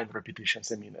 9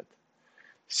 repetitions a minute.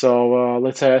 So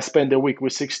let's say I spend a week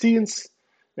with 16s,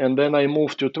 and then I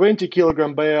move to 20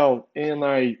 kilogram bell and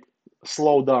I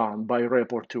slow down by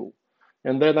rep or two.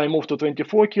 And then I move to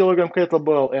 24 kilogram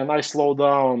kettlebell and I slow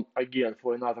down again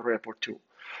for another rep or two.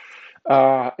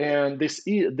 And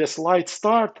this light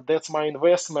start, that's my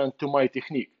investment to my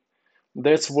technique.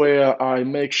 That's where I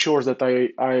make sure that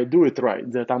I do it right,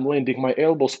 that I'm landing my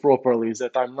elbows properly,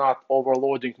 that I'm not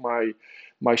overloading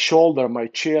my shoulder, my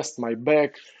chest, my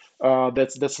back.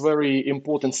 That's very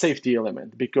important safety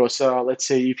element because let's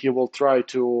say if you will try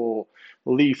to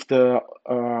lift,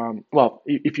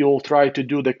 if you will try to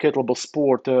do the kettlebell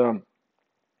sport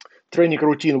training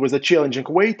routine with a challenging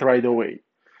weight right away,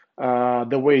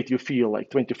 the weight you feel like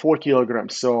 24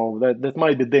 kilograms. So that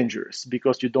might be dangerous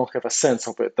because you don't have a sense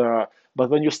of it. But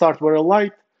when you start very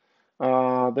light,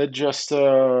 that just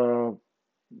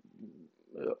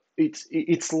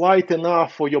it's light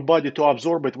enough for your body to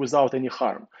absorb it without any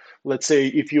harm. Let's say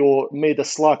if you made a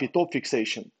sloppy top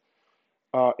fixation,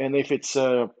 and if it's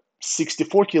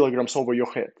 64 kilograms over your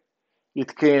head,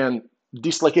 it can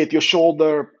dislocate your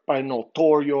shoulder, I don't know,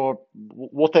 tore your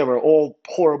whatever, all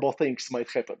horrible things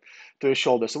might happen to your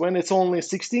shoulder. So when it's only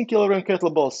 16 kilogram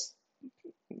kettlebells,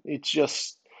 it's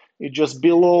just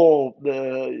below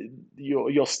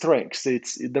your strengths.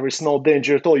 There is no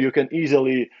danger at all. You can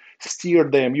easily steer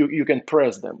them. You can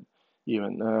press them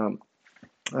even.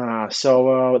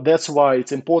 So that's why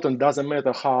it's important. Doesn't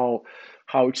matter how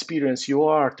experienced you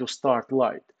are to start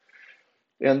light.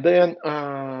 And then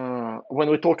when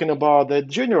we're talking about the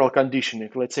general conditioning,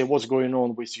 let's say what's going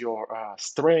on with your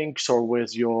strengths or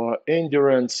with your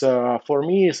endurance, for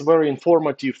me, it's very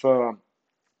informative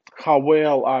how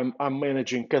well I'm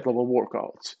managing kettlebell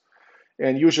workouts.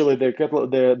 And usually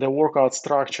the workout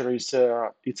structure is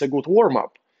it's a good warm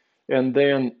up, and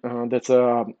then that's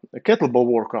a kettlebell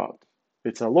workout.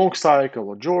 It's a long cycle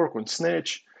or jerk or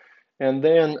snatch, and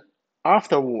then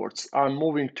afterwards I'm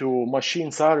moving to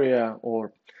machines area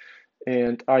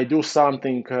and I do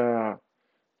something.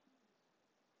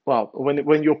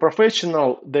 When you're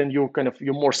professional, then you're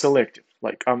more selective.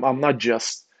 Like I'm not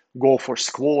just go for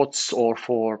squats or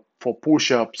for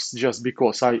push-ups just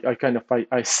because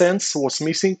I sense what's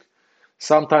missing.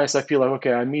 Sometimes I feel like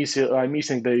okay, I'm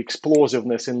missing the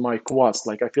explosiveness in my quads.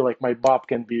 Like I feel like my BAP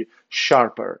can be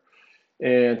sharper.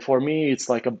 And for me, it's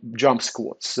like a jump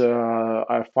squats.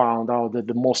 I found out that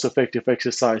the most effective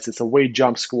exercise is a weight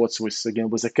jump squats with a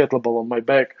kettlebell on my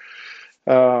back.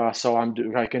 So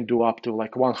I can do up to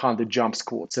like 100 jump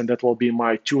squats, and that will be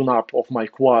my tune-up of my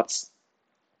quads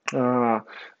uh,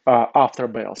 after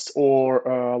bells. Or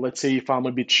let's say if I'm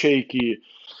a bit shaky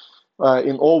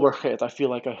in overhead, I feel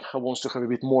like I want to have a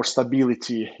bit more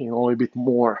stability, a bit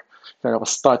more kind of a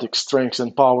static strength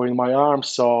and power in my arms.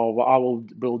 So I will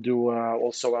do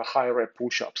also a high rep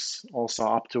push-ups, also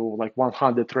up to like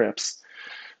 100 reps.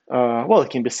 Well,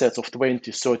 it can be sets of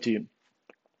 20, 30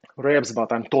 reps,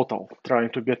 but I'm total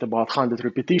trying to get about 100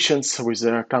 repetitions with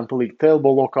a complete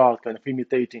elbow lockout, kind of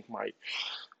imitating my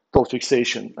toe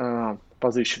fixation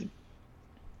position.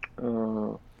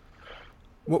 Uh,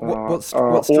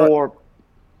 or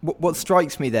what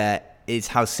strikes me there is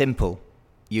how simple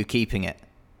you're keeping it.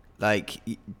 Like,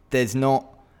 there's not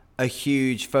a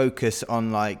huge focus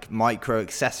on like micro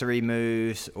accessory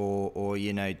moves or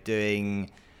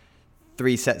doing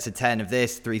 3 sets of 10 of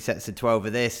this, 3 sets of 12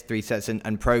 of this, 3 sets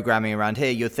and programming around here.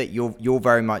 You're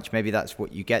very much, maybe that's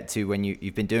what you get to when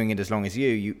you've been doing it as long as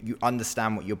you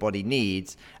understand what your body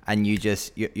needs, and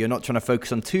you're not trying to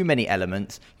focus on too many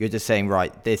elements. You're just saying,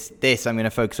 right, this I'm going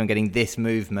to focus on getting this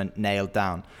movement nailed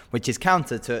down, which is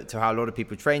counter to how a lot of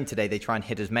people train today. They try and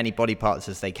hit as many body parts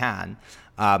as they can,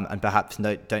 and perhaps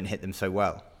don't hit them so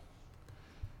well.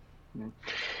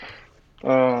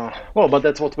 Well, but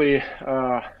that's what we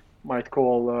might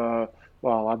call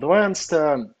advanced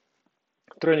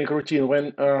training routine.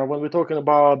 When we're talking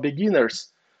about beginners,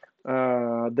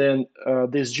 then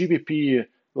this GPP,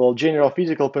 general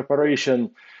physical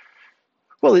preparation,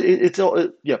 well,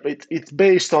 it's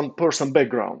based on person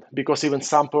background, because even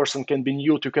some person can be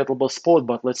new to kettlebell sport,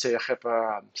 but let's say I have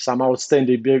some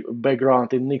outstanding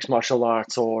background in mixed martial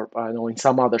arts, or I know in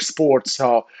some other sports,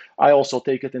 so I also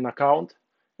take it in account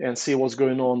and see what's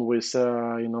going on with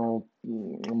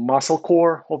muscle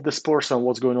core of this person,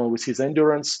 what's going on with his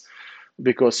endurance.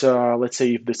 Because let's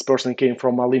say if this person came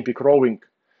from Olympic rowing,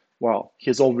 well,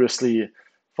 he's obviously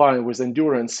fine with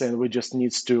endurance, and we just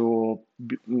needs to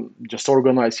just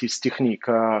organize his technique.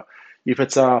 If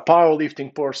it's a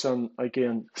powerlifting person,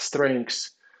 again,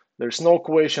 strengths, there's no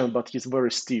question, but he's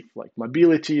very stiff, like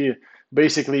mobility.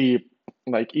 Basically,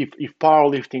 like if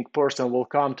powerlifting person will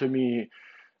come to me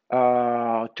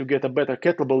to get a better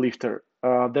kettlebell lifter,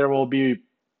 there will be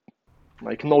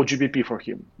like no GPP for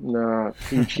him.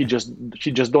 He just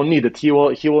don't need it. He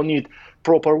will need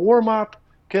proper warm up,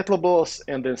 kettlebells,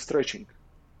 and then stretching,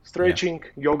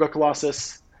 yoga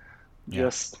classes.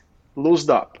 Just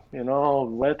loosened up.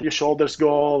 Let your shoulders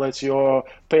go, let your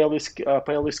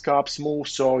pelvis cups move,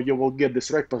 so you will get this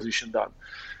rack position done.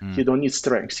 He don't need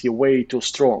strength. He way too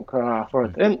strong for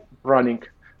it. And running.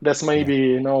 That's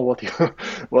maybe what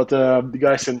the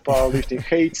guys in powerlifting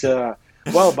hates.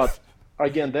 But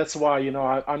again, that's why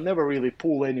I never really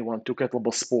pull anyone to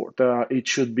kettlebell sport. It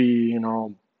should be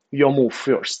your move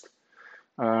first.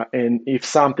 And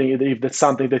if that's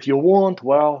something that you want,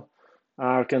 well,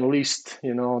 I can list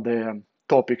the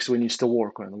topics we need to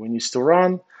work on. We need to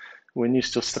run, we need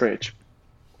to stretch.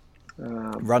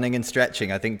 Running and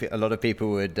stretching. I think a lot of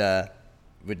people would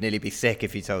nearly be sick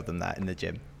if you told them that in the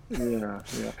gym. Yeah.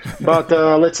 But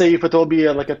let's say if it will be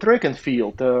like a track and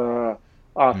field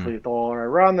athlete or a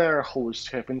runner who's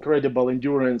have incredible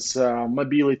endurance,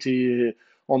 mobility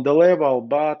on the level,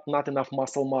 but not enough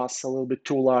muscle mass, a little bit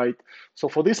too light. So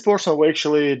for this person, we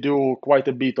actually do quite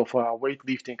a bit of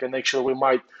weightlifting, and actually we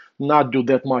might not do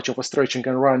that much of a stretching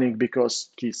and running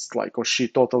because he's like or she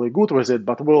totally good with it,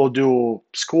 but we'll do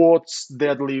squats,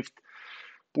 deadlift,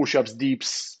 push-ups,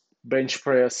 dips, bench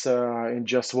press, and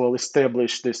just will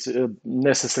establish this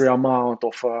necessary amount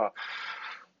of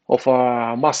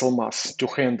muscle mass to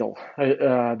handle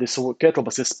this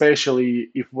kettlebells, especially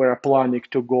if we're planning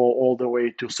to go all the way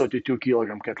to 32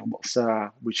 kilogram kettlebells,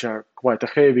 which are quite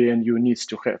heavy, and you need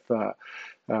to have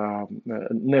we're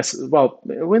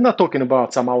not talking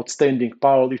about some outstanding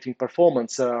powerlifting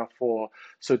performance for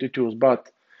 32s, but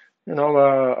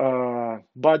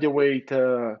body weight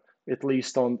at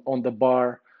least on the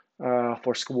bar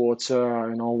for squats,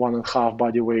 1.5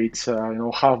 body weight,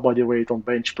 half body weight on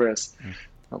bench press,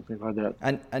 something like that.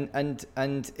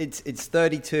 And it's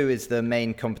 32 is the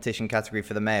main competition category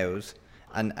for the males,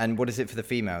 and what is it for the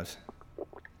females?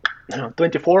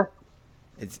 24.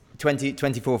 It's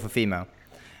 24 for female.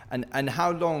 And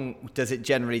how long does it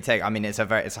generally take? I mean, it's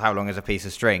how long is a piece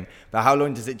of string, but how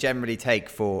long does it generally take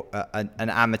for an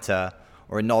amateur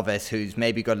or a novice who's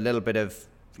maybe got a little bit of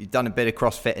done a bit of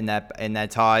CrossFit in their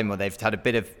time, or they've had a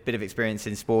bit of experience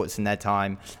in sports in their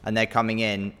time, and they're coming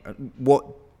in? What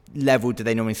level do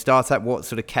they normally start at? What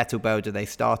sort of kettlebell do they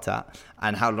start at?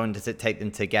 And how long does it take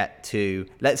them to get to,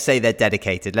 let's say they're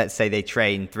dedicated, let's say they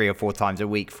train 3 or 4 times a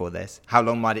week for this. How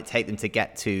long might it take them to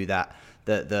get to that,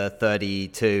 the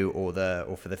 32 or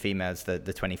for the females, the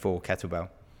 24 kettlebell?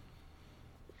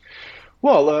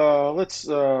 Well, let's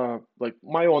like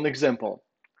my own example.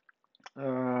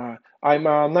 I'm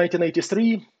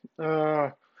 1983,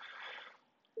 and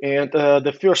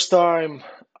the first time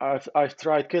I've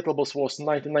tried kettlebells was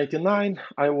 1999.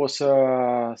 I was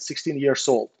 16 years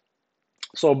old.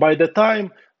 So by the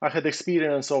time I had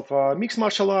experience of mixed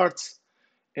martial arts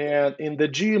And in the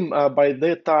gym, by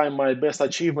that time, my best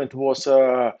achievement was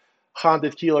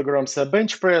 100 kilograms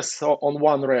bench press on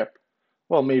one rep.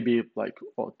 Well, maybe like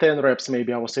 10 reps,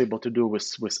 maybe I was able to do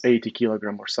with 80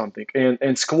 kilogram or something.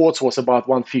 And squats was about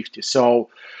 150. So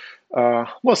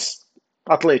was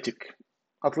athletic,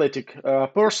 athletic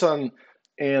person,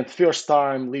 and first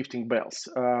time lifting bells.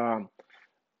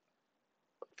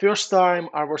 First time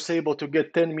I was able to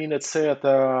get 10-minute set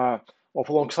of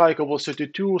long cycle velocity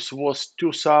 32s was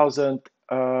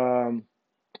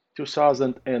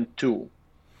 2002.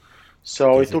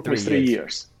 So Okay, it so took me 3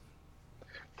 years.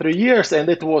 3 years, and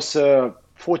it was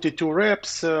 42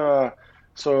 reps. It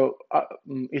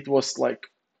was like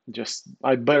just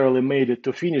I barely made it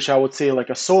to finish. I would say like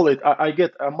a solid. I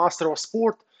get a Master of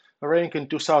Sport rank in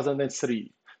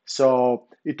 2003. So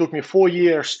it took me 4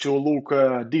 years to look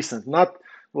decent, not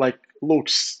like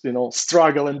looks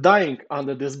struggle and dying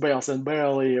under these bells and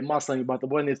barely mastering, but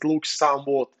when it looks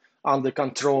somewhat under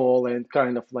control and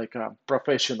kind of like a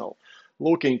professional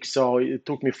looking. So it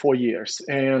took me 4 years,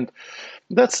 and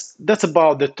that's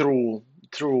about the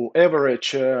true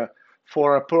average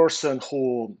for a person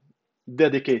who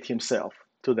dedicate himself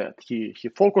to that. He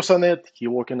focus on it. He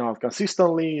working out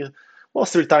consistently, well,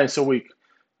 3 times a week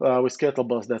with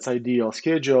kettlebells. That's ideal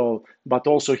schedule. But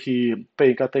also he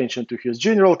paying attention to his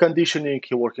general conditioning.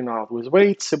 He working out with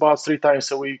weights about 3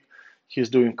 times a week. He's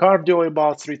doing cardio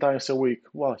about 3 times a week.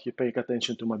 Well, he paying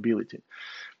attention to mobility.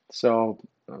 So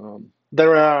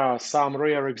there are some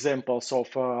rare examples of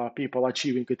people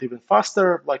achieving it even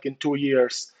faster, like in 2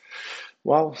 years.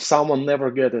 Well, someone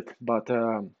never get it, but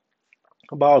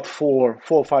about 4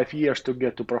 or 5 years to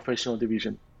get to professional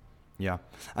division. Yeah,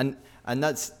 and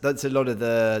that's a lot of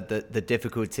the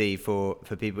difficulty for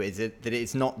people is that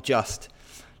it's not just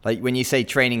like when you say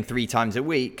training 3 times a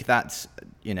week. That's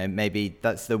maybe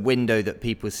that's the window that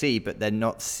people see, but they're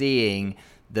not seeing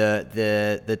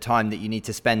the time that you need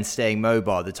to spend staying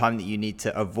mobile, the time that you need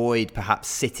to avoid perhaps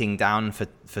sitting down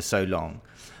for so long,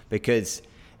 because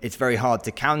it's very hard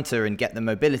to counter and get the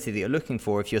mobility that you're looking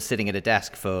for if you're sitting at a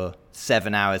desk for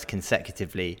 7 hours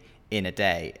consecutively in a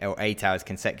day or 8 hours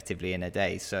consecutively in a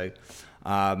day. So,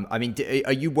 I mean,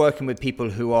 are you working with people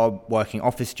who are working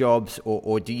office jobs,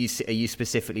 or are you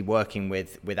specifically working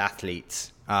with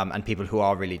athletes and people who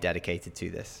are really dedicated to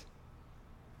this?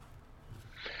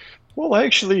 Well,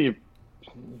 actually,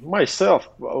 myself,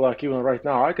 like even right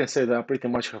now, I can say that I pretty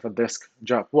much have a desk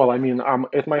job. Well, I mean, I'm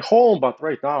at my home, but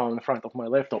right now I'm in front of my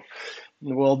laptop.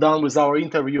 Well, done with our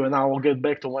interview, and I will get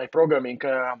back to my programming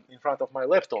in front of my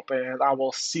laptop, and I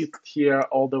will sit here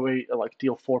all the way like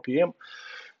till 4 p.m.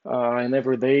 And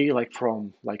every day, like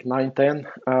from like 9, 10.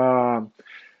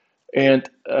 And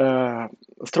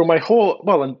through my whole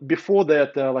well, and before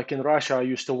that, like in Russia, I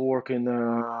used to work in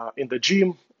the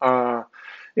gym.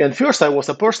 And first, I was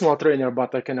a personal trainer,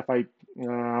 but I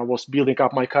was building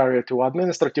up my career to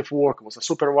administrative work. I was a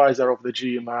supervisor of the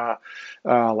gym.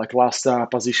 Like last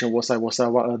position was I was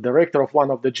a director of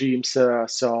one of the gyms.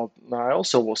 So I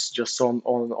also was just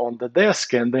on the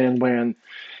desk. And then when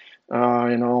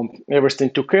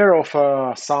everything took care of,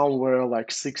 somewhere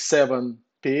like 6, 7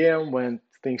 p.m. when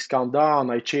things calm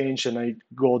down, I change and I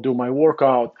go do my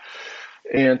workout.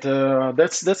 And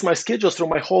that's my schedule through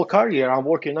my whole career. I'm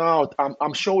working out.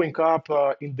 I'm showing up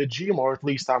in the gym, or at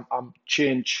least I'm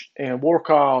change and work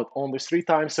out only 3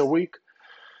 times a week.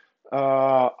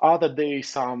 Other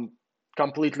days I'm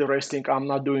completely resting. I'm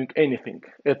not doing anything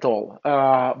at all.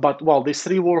 But well, these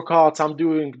three workouts I'm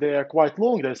doing, they're quite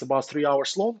long. They're about 3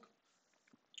 hours long.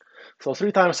 So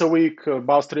 3 times a week,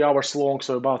 about 3 hours long,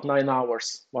 so about 9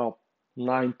 hours. Well,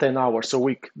 9, 10 hours a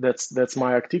week. That's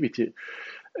my activity.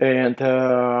 And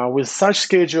with such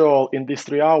schedule in these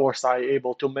 3 hours, I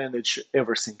able to manage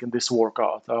everything in this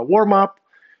workout. Warm up,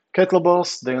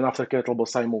 kettlebells. Then after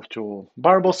kettlebells, I move to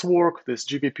barbells work, this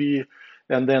GPP,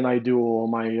 and then I do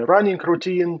my running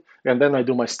routine, and then I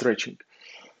do my stretching.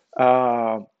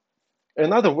 Uh,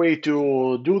 Another way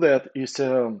to do that is,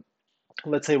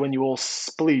 let's say, when you all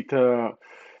split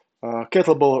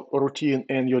kettlebell routine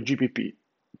and your GPP.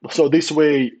 So this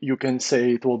way you can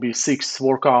say it will be 6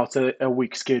 workouts a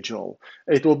week schedule.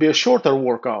 It will be a shorter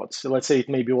workout. So let's say it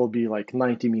maybe will be like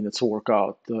 90 minutes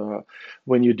workout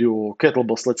when you do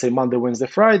kettlebells, let's say Monday, Wednesday,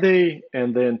 Friday,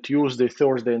 and then Tuesday,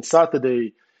 Thursday, and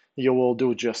Saturday, you will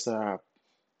do just a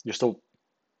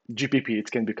GPP.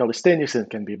 It can be calisthenics, it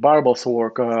can be barbells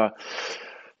work.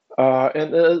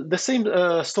 And the same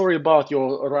story about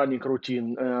your running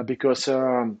routine because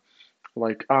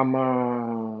like I'm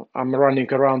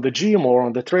running around the gym or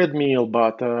on the treadmill,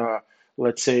 but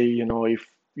let's say if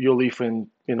you live in,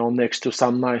 next to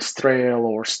some nice trail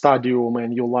or stadium,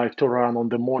 and you like to run on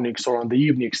the mornings or on the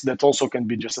evenings, that also can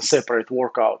be just a separate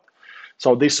workout.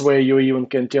 So this way you even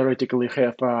can theoretically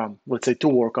have, let's say, two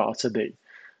workouts a day,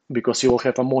 because you will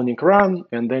have a morning run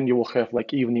and then you will have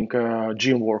like evening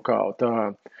gym workout.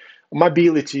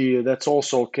 Mobility, that's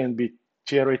also can be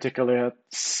theoretically a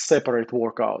separate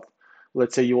workout.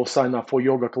 Let's say you will sign up for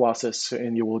yoga classes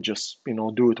and you will just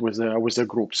do it with a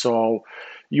group. So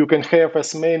you can have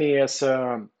as many as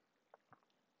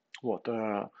what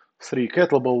three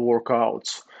kettlebell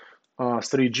workouts,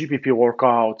 three GPP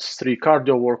workouts, three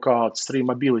cardio workouts, three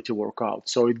mobility workouts.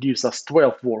 So it gives us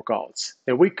 12 workouts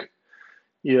a week.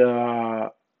 Yeah,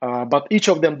 but each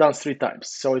of them done three times.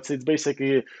 So it's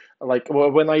basically like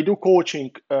when I do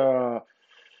coaching,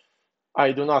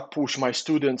 I do not push my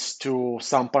students to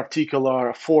some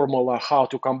particular formula how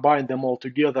to combine them all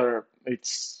together.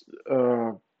 It's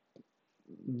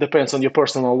depends on your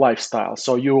personal lifestyle.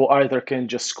 So you either can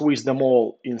just squeeze them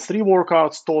all in three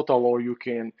workouts total, or you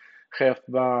can have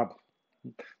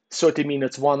 30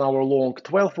 minutes, 1 hour long,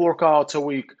 12 workouts a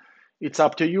week. It's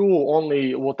up to you.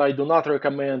 Only what I do not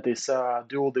recommend is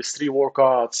do these three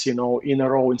workouts, in a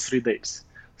row in 3 days.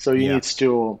 So you Yeah. need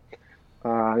to,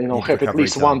 Need have at recovery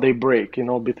least one time. day break,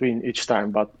 between each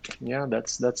time. But yeah,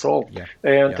 that's all. Yeah.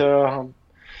 And Yeah.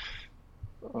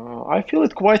 I feel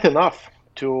it quite enough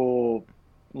to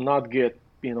not get,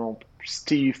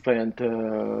 stiff and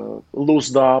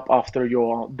loosed up after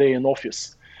your day in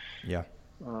office. Yeah.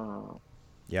 Uh,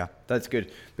 Yeah. That's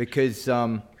good because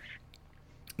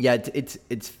yeah,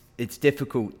 it's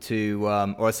difficult to,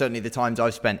 or certainly the times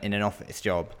I've spent in an office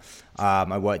job.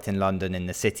 I worked in London in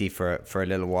the city for a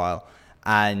little while,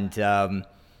 and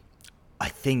I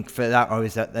think for that I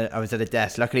was at a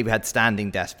desk. Luckily, we had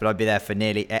standing desks, but I'd be there for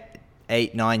nearly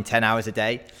 8, 9, 10 hours a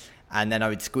day, and then I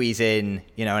would squeeze in,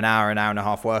 an hour and a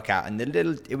half workout, and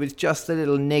it was just the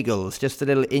little niggles, just the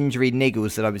little injury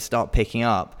niggles that I would start picking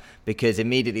up, because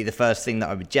immediately the first thing that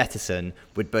I would jettison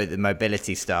would be the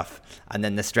mobility stuff, and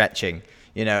then the stretching,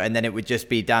 and then it would just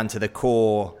be down to the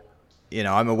core.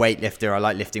 I'm a weightlifter. I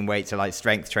like lifting weights. I like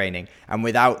strength training. And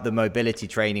without the mobility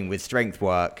training with strength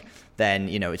work, then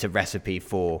it's a recipe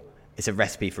for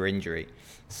injury.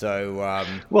 So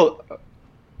well,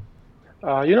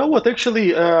 you know what?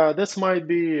 Actually, this might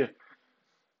be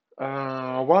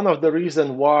one of the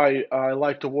reason why I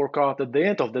like to work out at the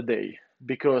end of the day,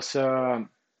 because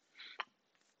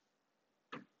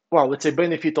well, let's say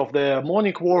benefit of the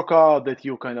morning workout, that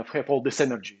you kind of have all this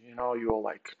energy. You're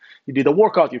like, you did a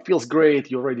workout, it feels great,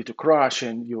 you're ready to crush,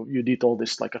 and you did all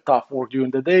this like a tough work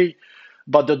during the day.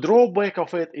 But the drawback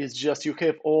of it is just you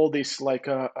have all this like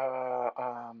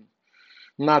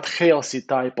not healthy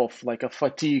type of like a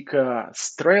fatigue,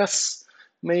 stress.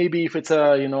 Maybe if it's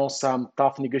a some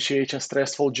tough negotiation,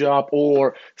 stressful job,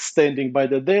 or standing by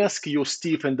the desk, you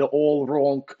stiff in the all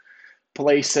wrong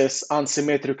places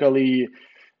unsymmetrically.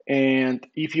 And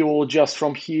if you will just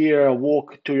from here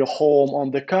walk to your home on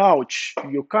the couch,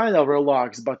 you kind of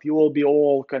relax, but you will be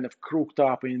all kind of crooked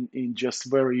up in just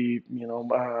very,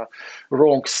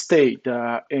 wrong state.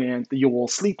 And you will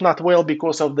sleep not well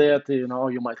because of that.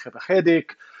 You might have a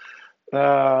headache.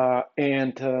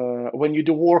 And when you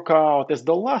do workout as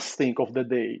the last thing of the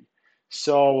day,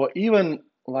 so even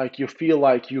like you feel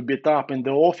like you beat up in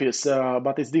the office,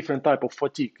 but it's different type of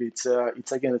fatigue. It's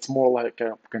again, it's more like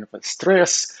a kind of a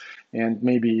stress, and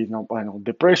maybe I know,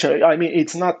 depression. I mean,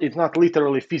 it's not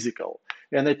literally physical,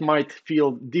 and it might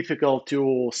feel difficult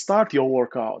to start your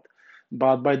workout.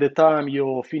 But by the time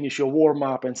you finish your warm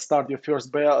up and start your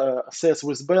first sets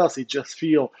with bells, it just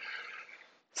feel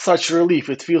such relief.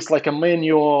 It feels like a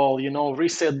manual,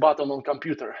 reset button on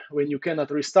computer when you cannot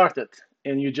restart it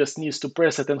and you just need to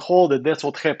press it and hold it. That's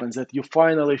what happens. That you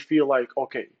finally feel like,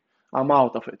 okay, I'm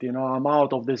out of it. I'm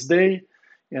out of this day.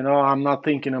 I'm not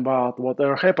thinking about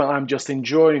whatever happened. I'm just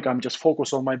enjoying. I'm just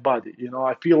focused on my body.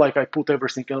 I feel like I put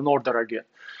everything in order again.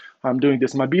 I'm doing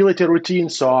this mobility routine,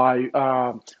 so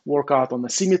I work out on the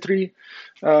symmetry,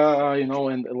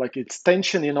 and like it's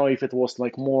tension. If it was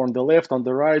like more on the left, on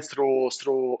the right, through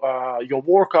your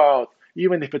workout,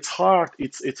 even if it's hard,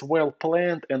 it's well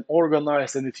planned and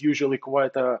organized, and it's usually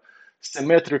quite a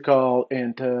symmetrical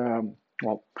and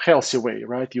well, healthy way,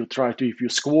 right? You try to, if you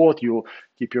squat, you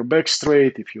keep your back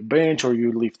straight. If you bench or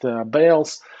you lift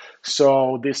bells,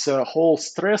 so this whole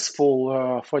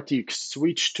stressful fatigue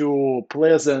switch to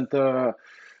pleasant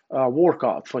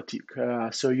workout fatigue.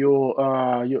 So you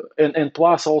and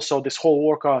plus also this whole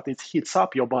workout, it heats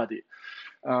up your body.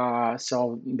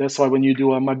 So that's why when you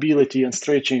do a mobility and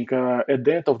stretching at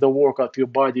the end of the workout, your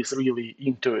body is really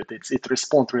into it. It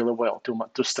responds really well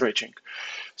to stretching.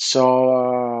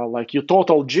 So like you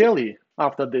total jelly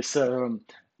after this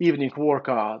evening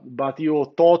workout, but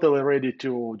you're totally ready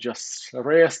to just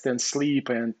rest and sleep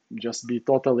and just be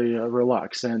totally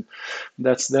relaxed. And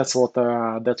that's what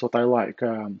I like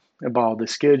about the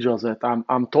schedules. That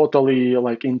I'm totally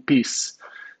like in peace.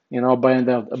 By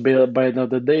the end of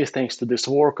the day, thanks to this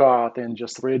workout, and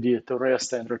just ready to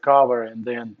rest and recover, and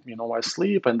then I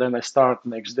sleep, and then I start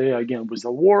next day again with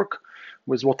the work,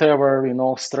 with whatever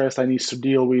stress I need to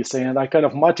deal with, and I kind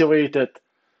of motivated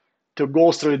to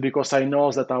go through it because I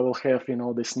know that I will have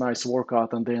this nice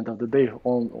workout at the end of the day,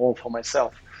 all for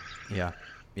myself.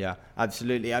 Yeah,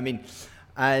 absolutely. I mean,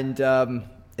 and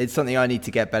it's something I need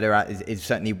to get better at. Is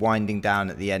certainly winding down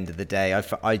at the end of the day.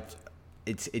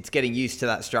 It's getting used to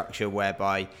that structure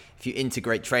whereby if you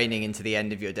integrate training into the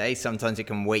end of your day, sometimes it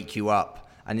can wake you up,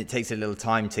 and it takes a little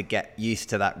time to get used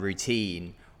to that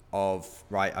routine of,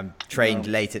 right, I'm trained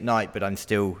late at night, but I'm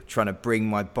still trying to bring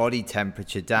my body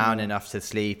temperature down enough to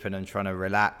sleep, and I'm trying to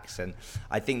relax. And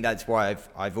I think that's why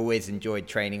I've always enjoyed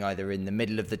training either in the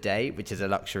middle of the day, which is a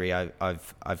luxury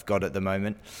I've got at the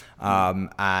moment,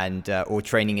 or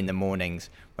training in the mornings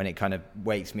when it kind of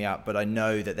wakes me up. But I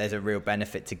know that there's a real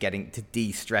benefit to getting to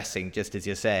de-stressing, just as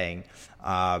you're saying,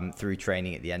 through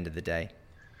training at the end of the day.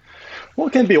 Well,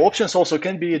 it can be options also. It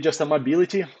can be just a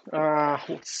mobility.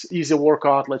 It's easy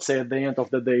workout, let's say, at the end of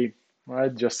the day,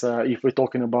 right? Just if we're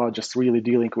talking about just really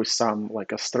dealing with some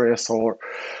like a stress or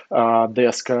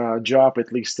desk job,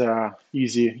 at least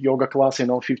easy yoga class,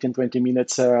 15, 20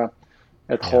 minutes at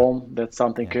home. That's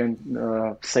something can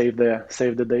save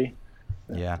the day.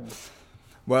 Yeah.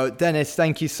 Well, Dennis,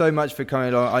 thank you so much for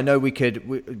coming along. I know we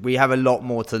have a lot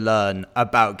more to learn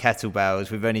about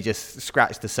kettlebells. We've only just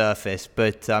scratched the surface,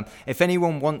 but if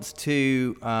anyone wants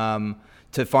to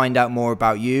find out more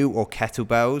about you or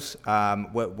kettlebells,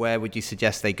 where would you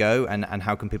suggest they go, and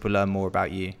how can people learn more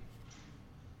about you?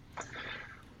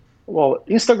 Well,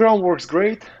 Instagram works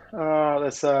great.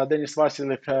 That's Denis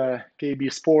Vasiliev,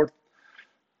 KB Sport.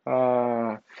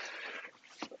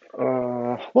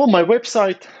 Well, my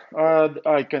website,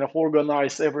 I kind of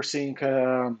organize everything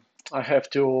I have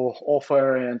to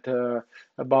offer, and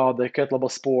about the kettlebell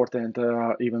sport, and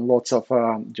even lots of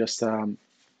just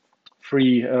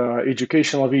free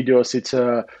educational videos. It's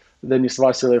Denis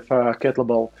Vasiliev,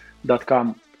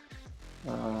 kettlebell.com.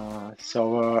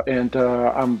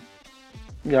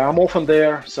 I'm often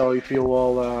there. So if you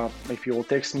will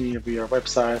text me via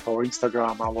website or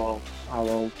Instagram, I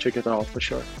will check it out for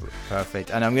sure.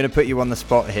 Perfect. And I'm going to put you on the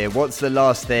spot here. What's the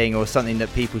last thing or something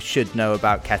that people should know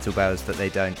about kettlebells that they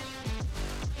don't?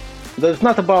 That's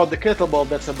not about the kettlebell.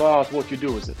 That's about what you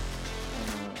do with it.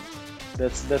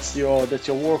 That's your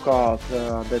workout.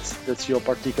 That's your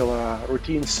particular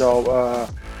routine. So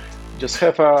just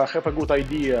have a good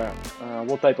idea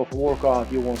what type of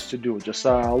workout you want to do. Just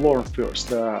learn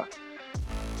first,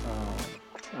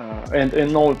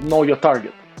 and know your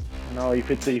target.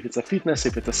 If it's a fitness,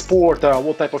 if it's a sport,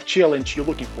 what type of challenge you're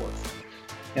looking for.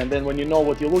 And then when you know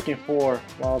what you're looking for,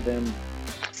 well, then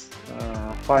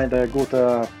find a good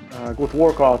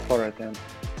workout for it, and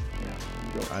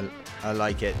go. I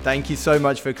like it. Thank you so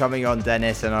much for coming on,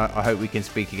 Dennis, and I hope we can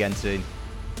speak again soon.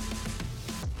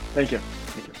 Thank you.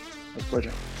 It's a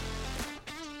pleasure.